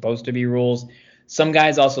if there's supposed to be rules. Some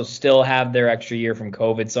guys also still have their extra year from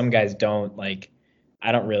COVID. Some guys don't. Like,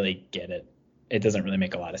 I don't really get it. It doesn't really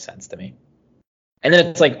make a lot of sense to me. And then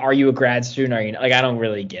it's like, are you a grad student? Are you like, I don't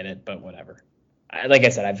really get it, but whatever. Like I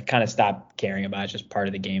said, I've kind of stopped caring about it. It's just part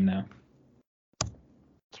of the game now.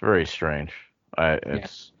 It's very strange.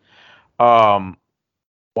 Wild.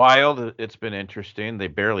 It's been interesting. They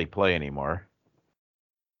barely play anymore.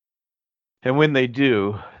 And when they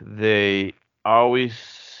do, they always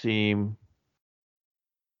seem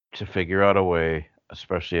to figure out a way,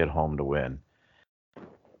 especially at home, to win.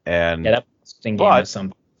 And that game is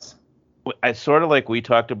something. I sort of like we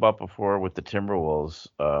talked about before with the Timberwolves.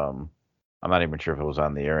 I'm not even sure if it was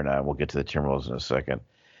on the air or not. We'll get to the Timberwolves in a second.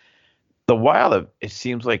 The Wild, it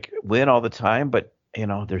seems like win all the time, but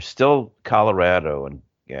there's still Colorado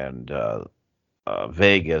and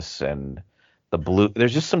Vegas and the Blue.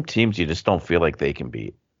 There's just some teams you just don't feel like they can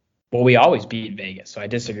beat. Well, we always beat Vegas, so I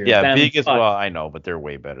disagree with them. Yeah, Vegas, I know, but they're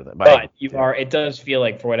way better than. But it does feel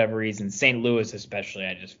like, for whatever reason, St. Louis especially,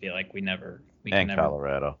 I just feel like we can never.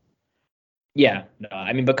 Colorado. Yeah, no,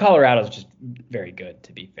 I mean, but Colorado's just very good,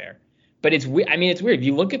 to be fair. But it's weird. If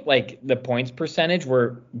you look at like the points percentage,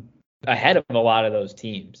 we're ahead of a lot of those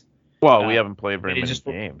teams. Well, we haven't played very many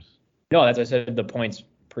games. No, that's what I said. The points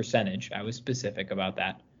percentage. I was specific about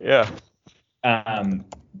that. Yeah.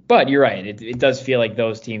 But you're right. It does feel like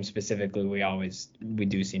those teams specifically, we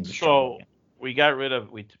do seem to struggle. So we got rid of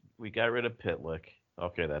Pitlick.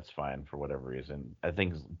 Okay, that's fine for whatever reason. I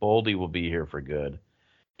think Boldy will be here for good.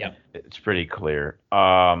 Yeah, it's pretty clear.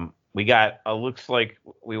 We got. Looks like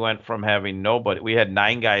we went from having nobody. We had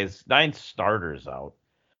 9 starters out,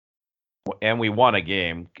 and we won a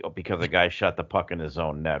game because a guy shot the puck in his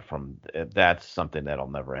own net. That's something that'll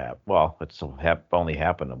never happen. Well, it's only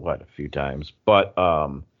happened a few times. But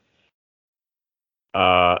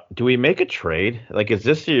do we make a trade? Like, is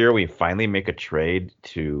this the year we finally make a trade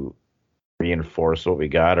to reinforce what we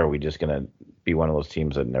got, or are we just gonna be one of those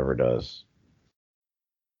teams that never does?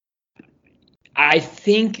 I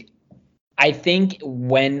think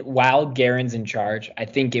while Guerin's in charge, I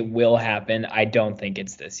think it will happen. I don't think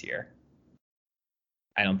it's this year.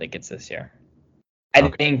 I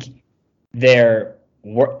think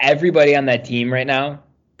everybody on that team right now,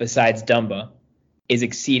 besides Dumba, is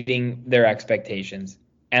exceeding their expectations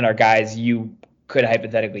and are guys you could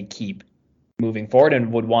hypothetically keep moving forward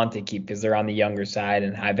and would want to keep because they're on the younger side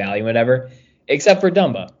and high value, whatever, except for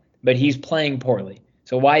Dumba. But he's playing poorly.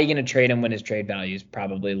 So why are you going to trade him when his trade value is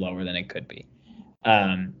probably lower than it could be?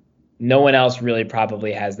 No one else really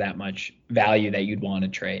probably has that much value that you'd want to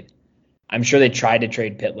trade. I'm sure they tried to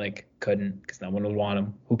trade Pitlick, couldn't, because no one would want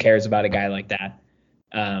him. Who cares about a guy like that?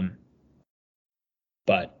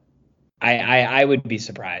 But I would be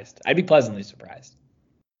surprised. I'd be pleasantly surprised.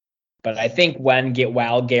 But I think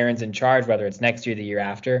while Guerin's in charge, whether it's next year or the year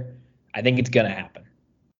after, I think it's gonna happen.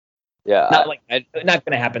 Yeah, not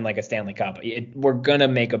gonna happen like a Stanley Cup. We're gonna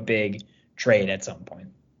make a big trade at some point.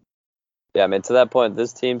 Yeah, I mean, to that point,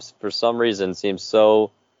 this team for some reason seems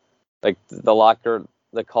so like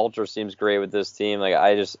the culture seems great with this team. Like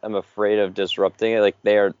I'm afraid of disrupting it. Like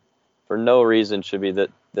they are for no reason should be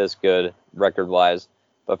this good record wise,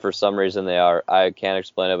 but for some reason they are. I can't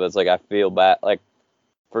explain it, but it's like I feel bad. Like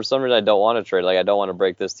for some reason I don't want to trade. Like I don't want to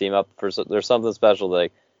break this team up. There's something special.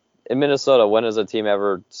 Like in Minnesota, when has a team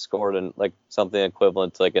ever scored in like something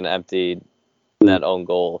equivalent to like an empty net own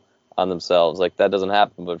goal on themselves? Like that doesn't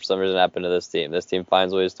happen, but for some reason it happened to this team. This team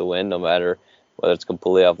finds ways to win no matter whether it's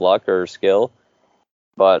completely off luck or skill.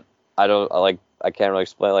 But I can't really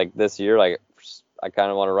explain. Like this year, like I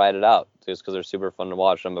kind of want to ride it out just because they're super fun to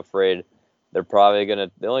watch. I'm afraid they're probably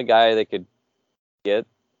the only guy they could get,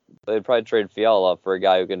 they'd probably trade Fiala for a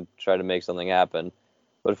guy who can try to make something happen.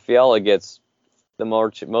 But Fiala gets the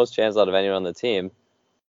most chance out of anyone on the team.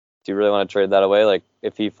 Do you really want to trade that away? Like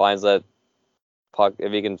if he finds that puck,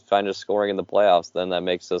 if he can find his scoring in the playoffs, then that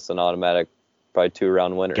makes us an automatic probably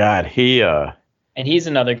 2-round winner. God, and he's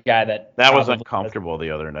another guy that was uncomfortable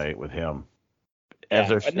the other night with him.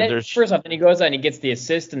 First off, then he goes out and he gets the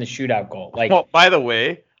assist and the shootout goal. Like, well, by the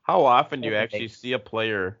way, how often do you actually see a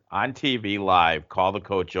player on TV live call the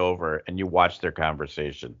coach over and you watch their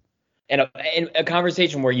conversation? And a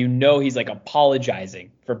conversation where he's like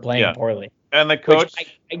apologizing for playing poorly. And the coach,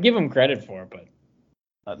 I give him credit for,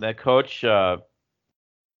 but that coach, not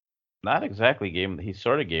exactly he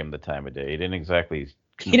sort of gave him the time of day. He didn't exactly.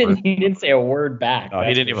 He didn't say a word back. No,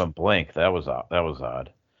 he didn't even blink. That was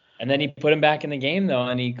odd. And then he put him back in the game though,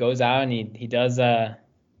 and he goes out and he does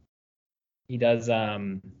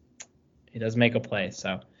make a play.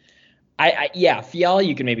 So Fiala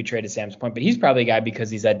you can maybe trade to Sam's point, but he's probably a guy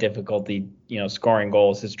because he's had difficulty, scoring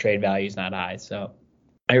goals. His trade value is not high. So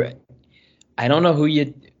I don't know who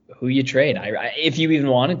you trade. If you even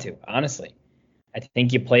wanted to, honestly, I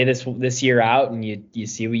think you play this year out and you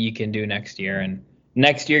see what you can do next year. And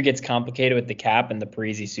next year gets complicated with the cap and the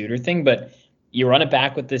Parise Suter thing, but you run it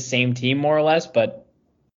back with the same team more or less. But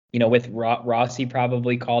with Rossi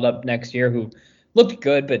probably called up next year, who looked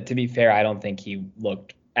good, but to be fair, I don't think he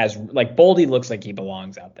looked as like Boldy looks like he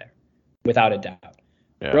belongs out there, without a doubt.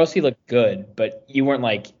 Yeah. Rossi looked good, but you weren't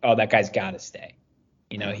like, oh, that guy's got to stay.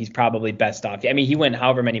 He's probably best off. I mean, he went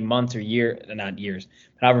however many months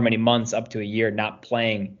however many months up to a year not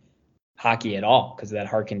playing hockey at all because of that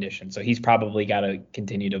heart condition. So he's probably got to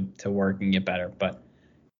continue to work and get better. But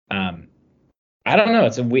I don't know.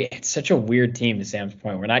 It's such a weird team, to Sam's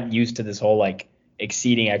point. We're not used to this whole like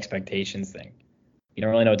exceeding expectations thing. You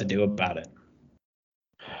don't really know what to do about it.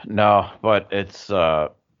 No, but it's you're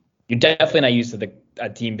definitely not used to a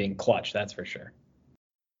team being clutch. That's for sure.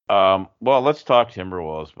 Well, let's talk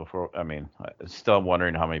Timberwolves before. I mean, still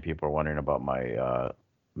wondering how many people are wondering about my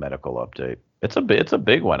medical update. It's a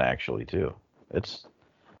big one actually too.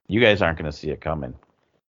 You guys aren't going to see it coming.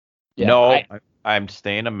 Yeah, no, I'm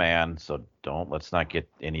staying a man, so let's not get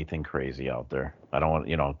anything crazy out there. I don't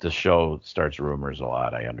want, this show starts rumors a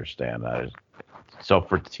lot. I understand that. So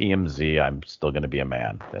for TMZ, I'm still going to be a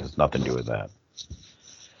man. That has nothing to do with that.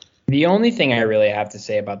 The only thing I really have to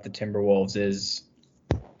say about the Timberwolves is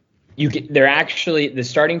the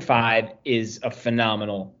starting five is a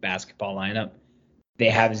phenomenal basketball lineup. They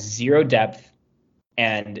have zero depth,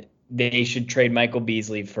 and they should trade Michael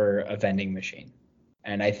Beasley for a vending machine.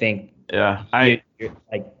 And I think they're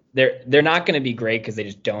not going to be great because they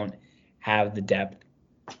just don't have the depth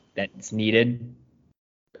that's needed,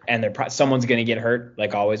 and someone's going to get hurt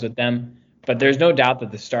like always with them. But there's no doubt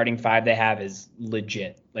that the starting five they have is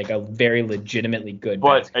legit, like a very legitimately good.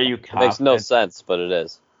 But are you confident? It makes no sense, but it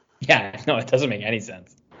is. Yeah, no, it doesn't make any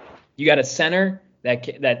sense. You got a center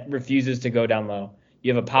that refuses to go down low.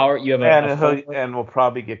 You have a power. You have and we'll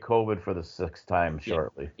probably get COVID for the sixth time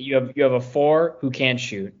shortly. You have a 4 who can't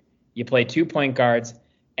shoot. You play 2 point guards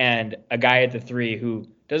and a guy at the 3 who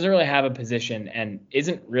doesn't really have a position and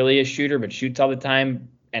isn't really a shooter but shoots all the time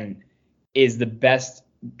and is the best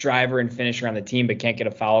driver and finisher on the team but can't get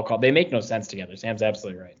a foul call. They make no sense together. Sam's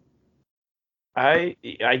absolutely right. I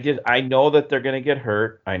know that they're going to get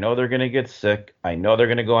hurt. I know they're going to get sick. I know they're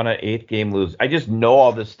going to go on an 8th game lose. I just know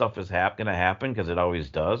all this stuff is going to happen because it always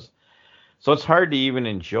does. So it's hard to even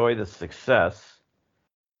enjoy the success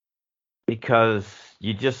because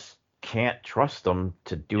you just can't trust them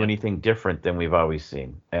to do anything different than we've always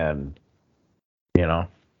seen. And You know.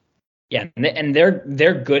 Yeah, and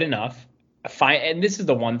they're good enough. Fine, and this is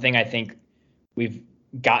the one thing I think we've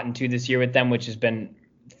gotten to this year with them, which has been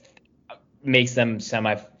makes them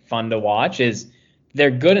semi fun to watch. Is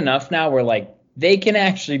they're good enough now where like they can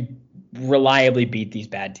actually reliably beat these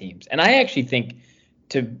bad teams. And I actually think,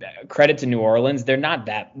 to credit to New Orleans, they're not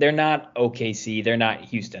OKC, they're not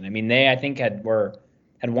Houston. I mean, they I think had won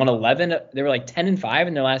 11. They were like 10-5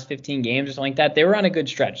 in their last 15 games or something like that. They were on a good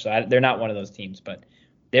stretch, so they're not one of those teams, but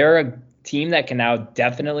they're a team that can now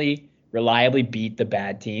definitely reliably beat the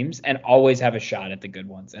bad teams and always have a shot at the good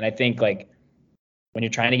ones. And I think like when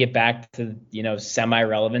you're trying to get back to semi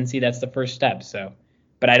relevancy, that's the first step. So,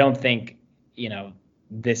 but I don't think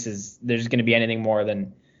there's going to be anything more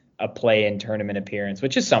than a play-in tournament appearance,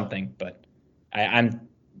 which is something, but I'm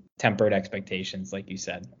tempered expectations, like you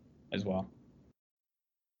said, as well.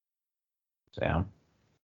 Sam?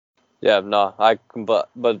 Yeah, no,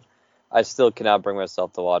 but I still cannot bring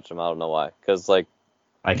myself to watch them. I don't know why, because like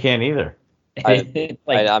I can't either.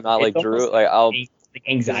 I'm not like Drew. Like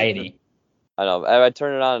anxiety. I know. I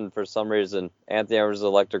turn it on for some reason. Anthony Edwards is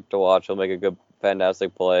electric to watch. He'll make a good,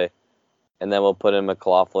 fantastic play, and then we'll put in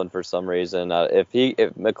McLaughlin for some reason.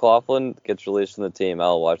 If McLaughlin gets released from the team,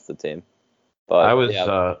 I'll watch the team.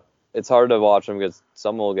 But it's hard to watch them because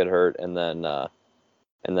someone will get hurt, and then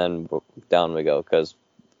down we go because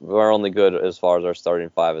we're only good as far as our starting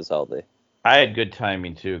five is healthy. I had good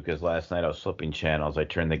timing too because last night I was flipping channels. I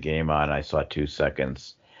turned the game on. And I saw 2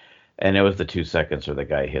 seconds, and it was the 2 seconds where the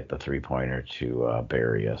guy hit the 3-pointer to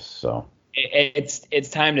bury us. So it's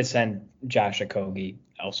time to send Josh Okogie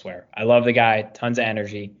elsewhere. I love the guy, tons of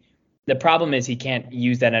energy. The problem is he can't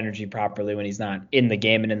use that energy properly when he's not in the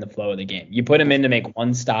game and in the flow of the game. You put him in to make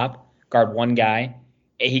one stop, guard one guy,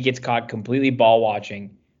 he gets caught completely ball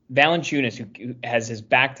watching. Valanciunas, who has his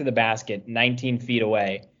back to the basket 19 feet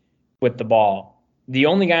away with the ball, the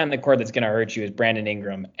only guy on the court that's going to hurt you is Brandon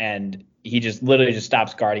Ingram, and he just literally just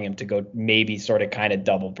stops guarding him to go maybe sort of kind of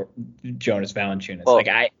double Jonas Valanciunas.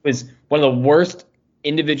 It was one of the worst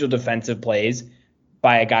individual defensive plays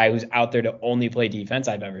by a guy who's out there to only play defense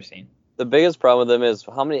I've ever seen. The biggest problem with him is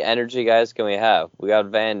how many energy guys can we have? We got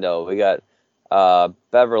Vando, we got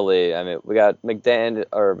Beverly. I mean, we got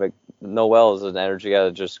Noel is an energy guy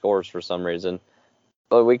that just scores for some reason,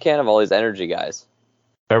 but we can't have all these energy guys.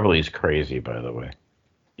 Beverly's crazy, by the way.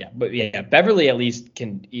 Yeah, but Beverly at least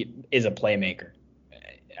is a playmaker.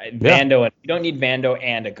 Vando, you don't need Vando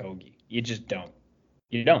and Okogie. You just don't.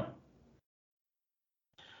 You don't.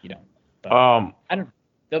 But I don't.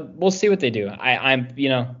 We'll see what they do.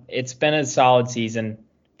 It's been a solid season.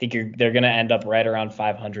 I think they're gonna end up right around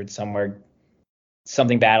 500 somewhere.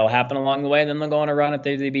 Something bad will happen along the way, then they'll go on a run if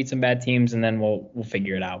they beat some bad teams, and then we'll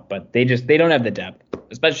figure it out. But they don't have the depth,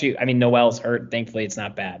 especially. I mean, Noel's hurt. Thankfully, it's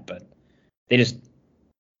not bad, but they just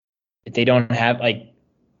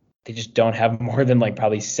don't have more than like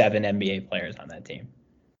probably 7 NBA players on that team.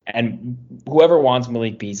 And whoever wants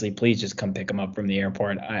Malik Beasley, please just come pick him up from the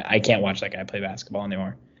airport. I can't watch that guy play basketball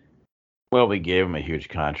anymore. Well, we gave him a huge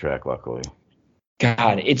contract, luckily.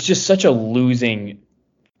 God, it's just such a losing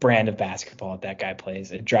brand of basketball that guy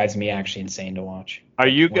plays. It drives me actually insane to watch. Are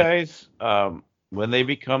you guys, when they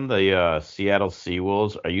become the Seattle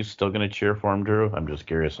Seawolves, are you still going to cheer for them, Drew? I'm just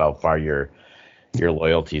curious how far your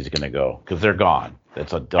loyalty is going to go because they're gone.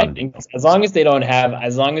 That's a done deal. As long as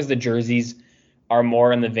the jerseys are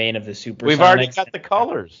more in the vein of the Supersonics. We've already got the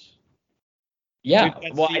colors. Yeah,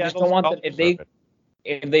 well, I just don't want them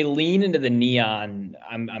if they lean into the neon.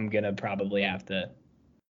 I'm gonna probably have to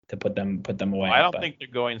put them away. Well, I don't think they're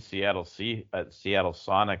going Seattle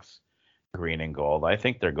Sonics green and gold. I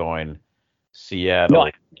think they're going Seattle.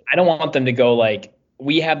 No, I don't want them to go like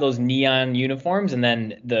we have those neon uniforms, and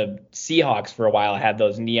then the Seahawks for a while had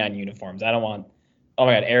those neon uniforms. I don't want. Oh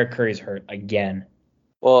my God, Eric Curry's hurt again.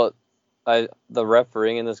 Well, the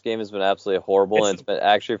refereeing in this game has been absolutely horrible, and it's been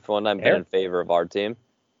actually for one time been in favor of our team.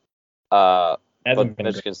 But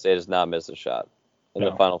Michigan State has not missed a shot in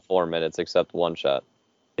the final 4 minutes except one shot.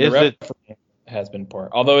 Has been poor.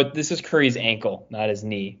 Although this is Curry's ankle, not his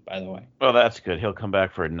knee, by the way. Well, that's good. He'll come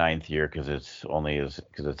back for a 9th year because it's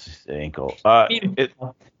his ankle.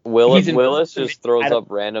 Willis just throws up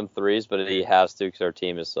random threes, but he has to because our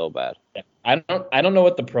team is so bad. I don't know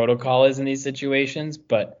what the protocol is in these situations,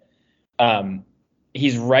 but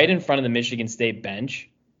he's right in front of the Michigan State bench.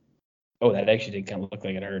 Oh, that actually did kind of look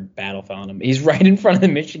like it heard battle found him. He's right in front of the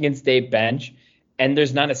Michigan State bench, and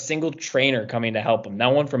there's not a single trainer coming to help him.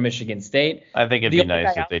 Not one from Michigan State. I think it'd be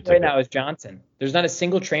nice if they took right now is Johnson. There's not a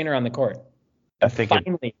single trainer on the court. I think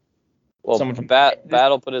finally. Someone from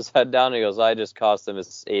Battle put his head down and he goes, I just cost him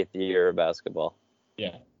his 8th year of basketball.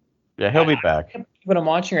 Yeah. Yeah, he'll be back. But I'm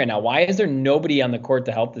watching right now. Why is there nobody on the court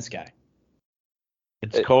to help this guy?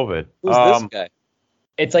 It's COVID. Who's this guy?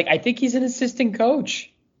 It's like I think he's an assistant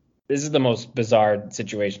coach. This is the most bizarre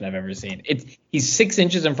situation I've ever seen. He's 6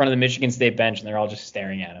 inches in front of the Michigan State bench, and they're all just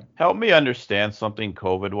staring at him. Help me understand something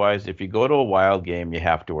COVID-wise. If you go to a Wild game, you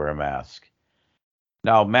have to wear a mask.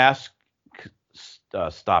 Now, masks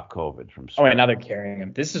stop COVID from spreading. Oh, wait, now they're carrying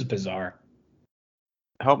him. This is bizarre.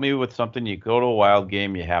 Help me with something. You go to a Wild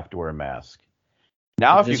game, you have to wear a mask.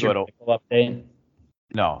 Now, if you go to update?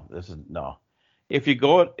 No, this is no. If you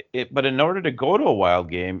go, but in order to go to a Wild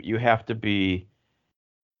game, you have to be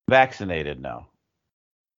vaccinated now.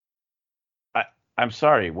 I'm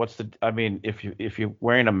sorry. If you're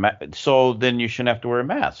wearing a mask, so then you shouldn't have to wear a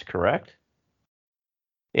mask, correct?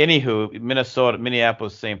 Anywho,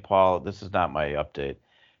 Minneapolis, St. Paul. This is not my update.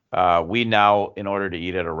 We now, in order to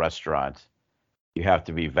eat at a restaurant, you have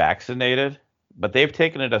to be vaccinated. But they've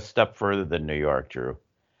taken it a step further than New York, Drew.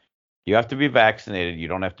 You have to be vaccinated. You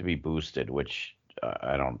don't have to be boosted, which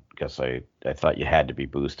I don't guess I thought you had to be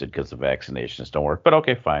boosted because the vaccinations don't work. But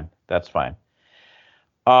okay, fine. That's fine.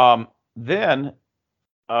 Then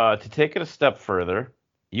to take it a step further,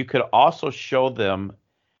 you could also show them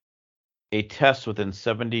a test within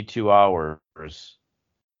 72 hours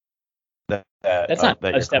that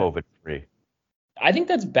you're COVID free. I think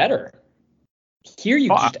that's better. Here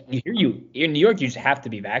in New York, you just have to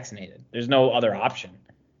be vaccinated. There's no other option.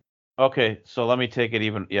 Okay, so let me take it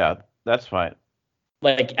even. Yeah, that's fine.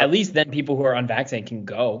 Like, at least then people who are unvaccinated can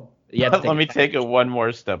go. Let me take it one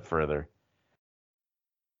more step further.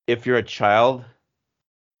 If you're a child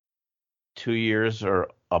 2 years or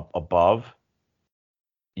above,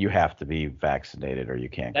 you have to be vaccinated or you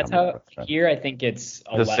can't. That's how here I think it's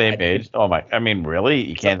the same age. Oh my! I mean, really?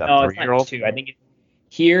 You can't have no, 3-year-old? It's not 2. I think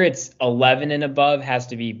here it's 11 and above has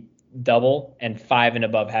to be double, and 5 and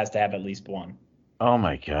above has to have at least 1. Oh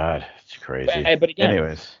my God, it's crazy. But again,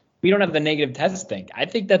 anyways, we don't have the negative test thing. I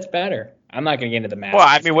think that's better. I'm not going to get into the math. Well,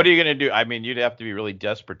 I mean, what are you going to do? I mean, you'd have to be really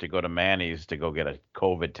desperate to go to Manny's to go get a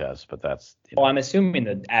COVID test, but that's. Well, I'm assuming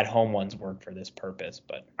the at-home ones work for this purpose,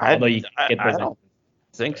 but although you can get those. I don't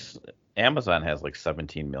think Amazon has like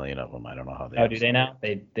 17 million of them. I don't know how they. Oh, do they now?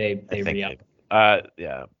 They re-up.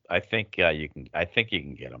 Yeah, I think you can. I think you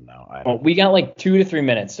can get them now. Well, we got like 2 to 3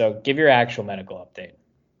 minutes, so give your actual medical update.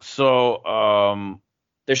 So,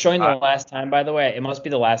 they're showing the last time, by the way. It must be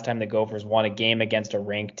the last time the Gophers won a game against a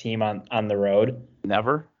ranked team on the road.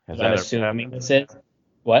 Never. I'm assuming this is.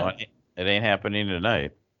 What? No, it ain't happening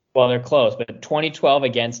tonight. Well, they're close, but 2012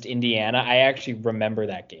 against Indiana, I actually remember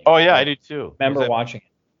that game. Oh yeah, I do too. Remember watching it.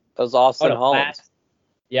 That was Austin Hollins.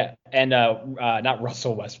 Yeah, and not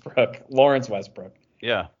Russell Westbrook, Lawrence Westbrook.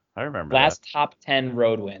 Yeah, I remember. Last top 10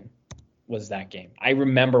 road win was that game. I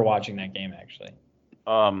remember watching that game actually.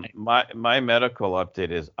 My medical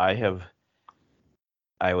update is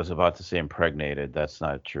I was about to say impregnated. That's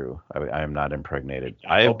not true. I am not impregnated.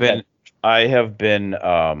 I have been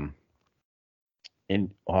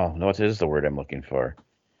what is the word I'm looking for?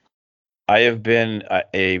 I have been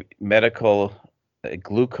a medical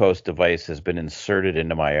glucose device has been inserted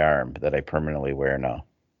into my arm that I permanently wear now.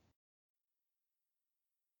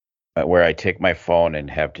 Where I take my phone and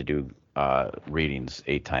have to do readings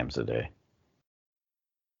 8 times a day.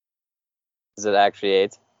 Is it actually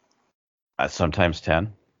 8? Sometimes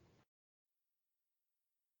 10.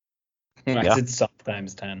 Yeah. It's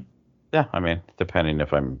sometimes 10. Yeah, I mean, depending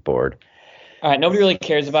if I'm bored. All right, nobody really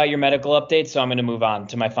cares about your medical update, so I'm going to move on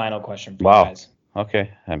to my final question for you guys.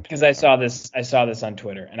 Okay. Because I saw this on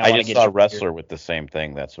Twitter, and I just saw a wrestler with the same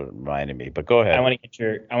thing. That's what reminded me. But go ahead. I want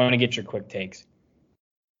to get your quick takes.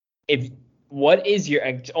 What is your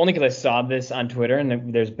only because I saw this on Twitter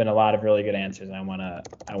and there's been a lot of really good answers. And I want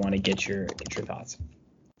to get your thoughts.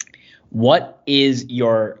 What is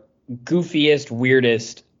your goofiest,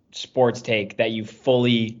 weirdest sports take that you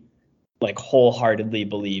fully like wholeheartedly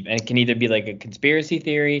believe? And it can either be like a conspiracy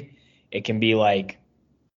theory, it can be like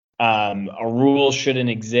a rule shouldn't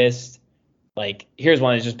exist. Like here's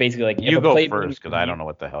one that's just basically like you go first because I don't know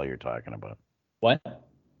what the hell you're talking about. What?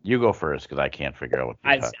 You go first because I can't figure out what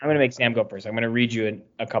I'm going to make Sam go first. I'm going to read you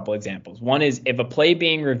a couple examples. One is if a play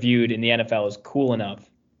being reviewed in the NFL is cool enough,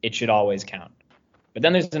 it should always count. But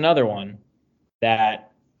then there's another one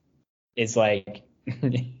that is like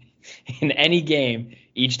in any game,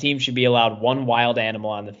 each team should be allowed 1 wild animal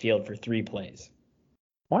on the field for 3 plays.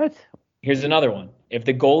 What? Here's another one. If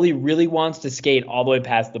the goalie really wants to skate all the way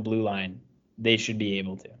past the blue line, they should be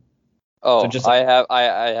able to. Oh, so I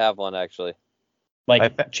have one actually.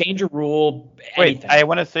 Like change a rule. Wait, anything. I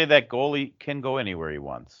want to say that goalie can go anywhere he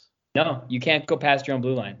wants. No, you can't go past your own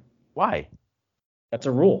blue line. Why? That's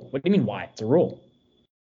a rule. What do you mean why? It's a rule.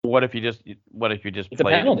 What if you just It's a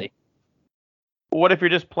penalty. What if you're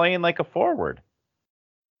just playing like a forward?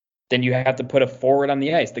 Then you have to put a forward on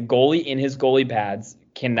the ice. The goalie in his goalie pads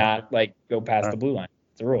cannot go past the blue line.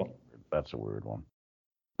 It's a rule. That's a weird one.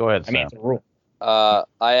 Go ahead, Sam. It's a rule. I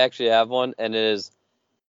actually have one, and it is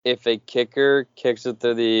if a kicker kicks it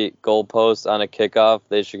through the goalpost on a kickoff,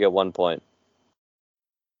 they should get 1 point.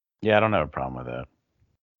 Yeah, I don't have a problem with that.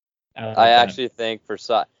 I actually think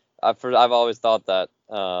I've always thought that,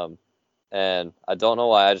 and I don't know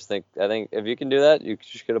why. I think if you can do that, you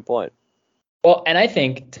should get a point. Well, and I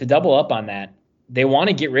think to double up on that, they want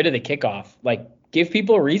to get rid of the kickoff. Like, give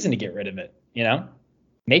people a reason to get rid of it.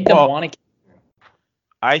 Make them want to.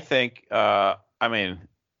 I think.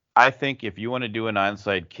 I think if you want to do an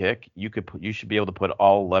onside kick, you should be able to put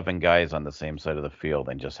all 11 guys on the same side of the field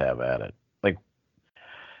and just have at it. Like,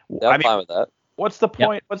 yeah, I'm fine with that. What's the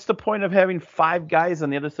point? Yep. What's the point of having 5 guys on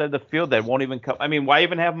the other side of the field that won't even come? I mean, why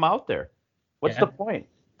even have them out there? What's the point?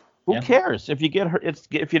 Who cares if you get hurt?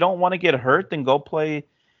 If you don't want to get hurt, then go play.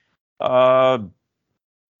 I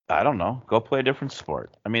don't know. Go play a different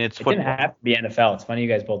sport. I mean, it didn't have to be NFL. It's funny you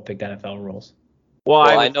guys both picked NFL rules. Well,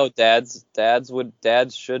 I know dads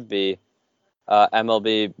should be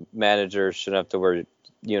MLB managers shouldn't have to wear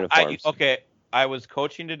uniforms. I was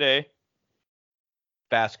coaching today,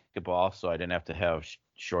 basketball, so I didn't have to have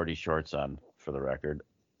shorty shorts on for the record.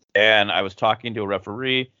 And I was talking to a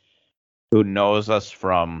referee who knows us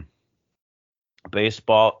from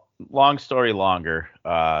baseball. Long story longer,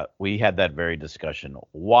 we had that very discussion.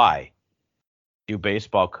 Why do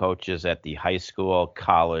baseball coaches at the high school,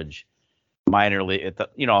 college, minor league, at the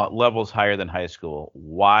levels higher than high school,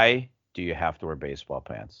 why do you have to wear baseball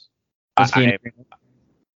pants? I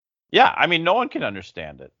mean, no one can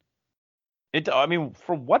understand it.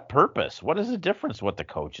 For what purpose? What is the difference what the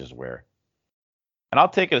coaches wear? And I'll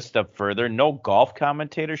take it a step further. No golf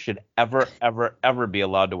commentator should ever, ever, ever be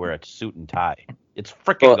allowed to wear a suit and tie. It's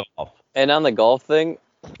freaking golf. And on the golf thing,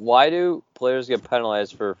 why do players get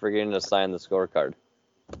penalized for forgetting to sign the scorecard?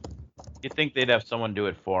 You think they'd have someone do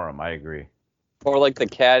it for them? I agree. Or like the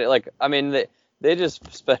caddy, they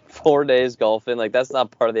just spent 4 days golfing. Like, that's not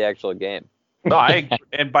part of the actual game. No, I agree.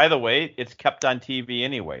 And by the way, it's kept on TV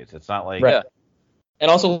anyways. It's not like And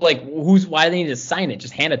also, why do they need to sign it?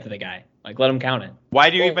 Just hand it to the guy. Like, let him count it. Why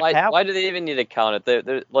do they even need to count it?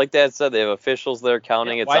 They're like Dad said, they have officials there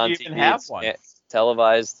counting. It's on TV. It's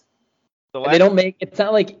televised. They don't make. It's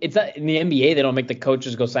not in the NBA. They don't make the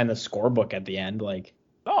coaches go sign the scorebook at the end.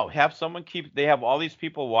 No, have someone they have all these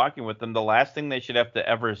people walking with them. The last thing they should have to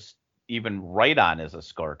ever even write on is a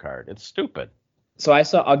scorecard. It's stupid. So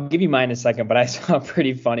I'll give you mine in a second, but I saw a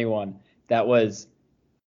pretty funny one that was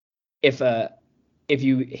if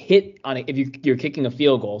you hit on it, you're kicking a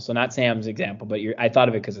field goal, so not Sam's example, but I thought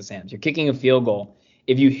of it because of Sam's. You're kicking a field goal.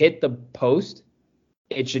 If you hit the post,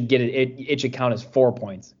 it should count as 4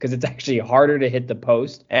 points because it's actually harder to hit the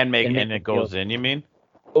post and it goes in. You mean?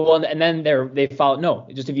 Well, and then they follow. No,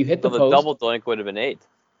 just if you hit the post. The double doink would have been 8.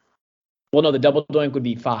 Well, no, the double doink would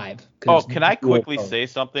be 5. Oh, can I quickly say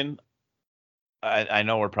something? I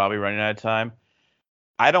know we're probably running out of time.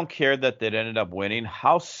 I don't care that they ended up winning.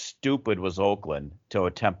 How stupid was Oakland to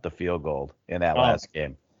attempt the field goal in that last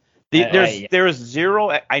game? There's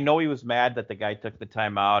zero. I know he was mad that the guy took the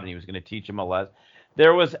timeout and he was going to teach him a lesson.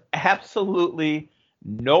 There was absolutely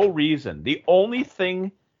no reason. The only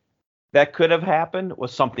thing that could have happened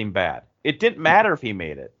was something bad. It didn't matter if he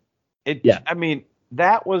made it. I mean,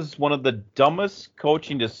 that was one of the dumbest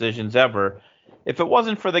coaching decisions ever. If it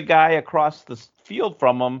wasn't for the guy across the field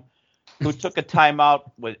from him who took a timeout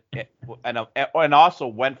and also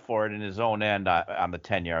went for it in his own end on the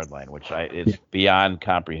 10-yard line, which is beyond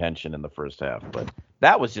comprehension in the first half. But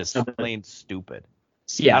that was just plain stupid.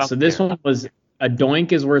 Yeah, so this one was a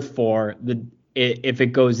doink is worth 4. If it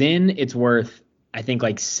goes in, it's worth, I think,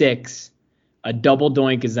 6. A double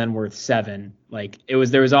doink is then worth 7.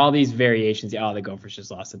 There was all these variations. Oh, the Gophers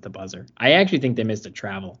just lost at the buzzer. I actually think they missed a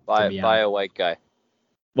travel. By a white guy.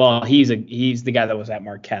 Well, he's the guy that was at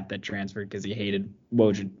Marquette that transferred because he hated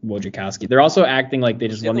Wojciechowski. They're also acting like they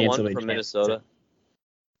just won the NCAA from Minnesota.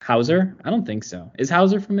 Hauser? I don't think so. Is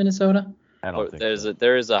Hauser from Minnesota? I don't think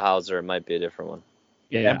there is a Hauser. It might be a different one.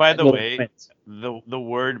 Yeah. And by the way, the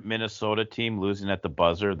word Minnesota team losing at the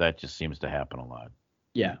buzzer, that just seems to happen a lot.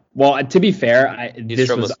 Yeah. Well, to be fair, this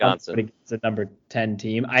was Wisconsin. Against a number 10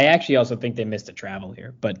 team. I actually also think they missed a travel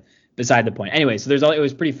here, but beside the point. Anyway, so it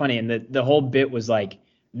was pretty funny, and the whole bit was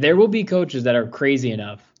there will be coaches that are crazy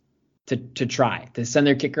enough to try to send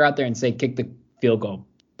their kicker out there and say kick the field goal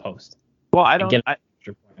post. Well,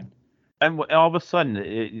 And all of a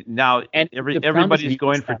sudden, now And everybody's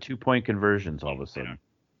going for 2-point conversions all of a sudden.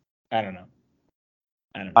 I don't know.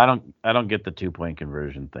 I don't get the 2-point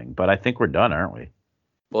conversion thing, but I think we're done, aren't we?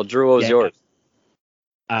 Well, Drew, what was yours?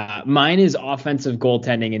 Mine is offensive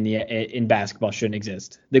goaltending in basketball shouldn't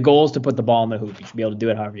exist. The goal is to put the ball in the hoop. You should be able to do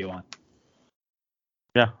it however you want.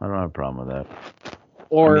 Yeah, I don't have a problem with that.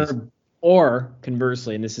 Or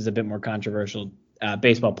conversely, and this is a bit more controversial,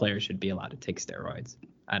 baseball players should be allowed to take steroids.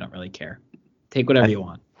 I don't really care. Take whatever you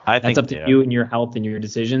want. That's up to you and your health and your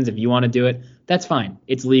decisions. If you want to do it, that's fine.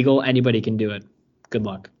 It's legal. Anybody can do it. Good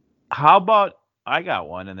luck. How about, I got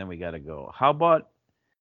one and then we got to go. How about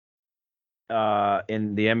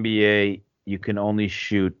in the NBA, you can only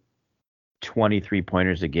shoot 23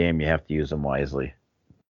 pointers a game. You have to use them wisely.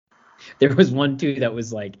 There was one too that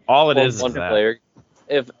was like all it is one that. Player.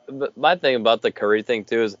 But my thing about the Curry thing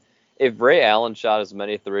too is if Ray Allen shot as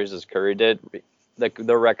many threes as Curry did,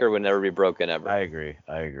 the record would never be broken ever. I agree.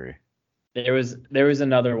 There was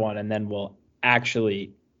another one, and then we'll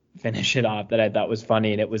actually finish it off that I thought was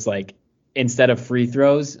funny, and it was like instead of free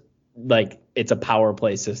throws, like it's a power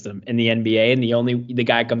play system in the NBA, and the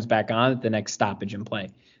guy comes back on at the next stoppage in play.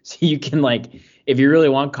 So you can, like, if you really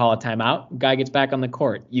want, call a timeout, guy gets back on the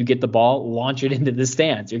court. You get the ball, launch it into the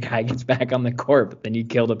stands. Your guy gets back on the court, but then you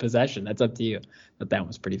kill the possession. That's up to you. But that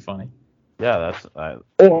was pretty funny. Yeah,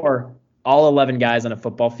 Or all 11 guys on a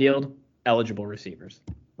football field, eligible receivers.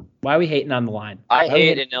 Why are we hating on the line? I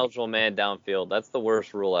hate an eligible man downfield. That's the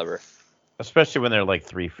worst rule ever. Especially when they're like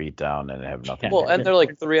 3 feet down and have nothing. Well, and they're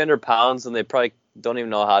like 300 pounds, and they probably don't even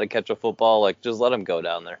know how to catch a football. Like, just let them go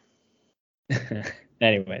down there.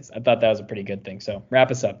 Anyways, I thought that was a pretty good thing. So wrap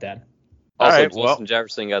us up, Dad. Also, right, Justin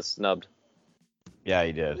Jefferson got snubbed. Yeah,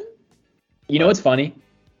 he did. You know what's funny?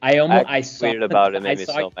 I tweeted about it. It made me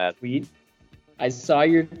so mad. I saw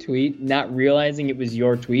your tweet, not realizing it was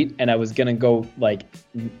your tweet, and I was gonna go like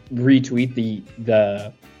retweet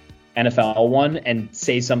the NFL one and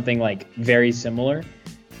say something like very similar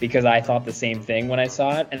because I thought the same thing when I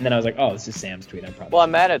saw it, and then I was like, oh, this is Sam's tweet. Well, I'm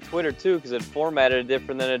mad at Twitter too because it formatted it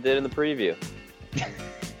different than it did in the preview.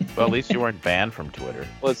 Well, at least you weren't banned from Twitter.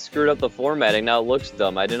 Well, it screwed up the formatting. Now it looks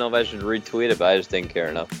dumb. I didn't know if I should retweet it, but I just didn't care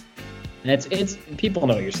enough. And it's people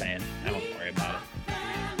know what you're saying. I won't worry about it.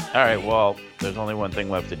 All right, well, there's only one thing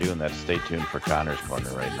left to do, and that's stay tuned for Connor's Corner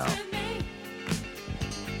right now.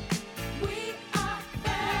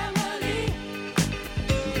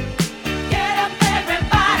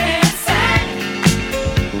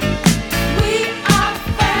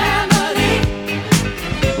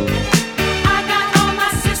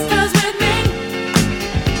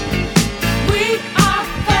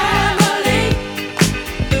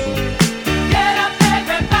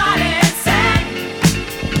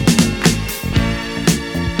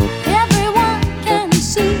 Everyone can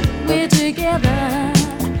see we're together.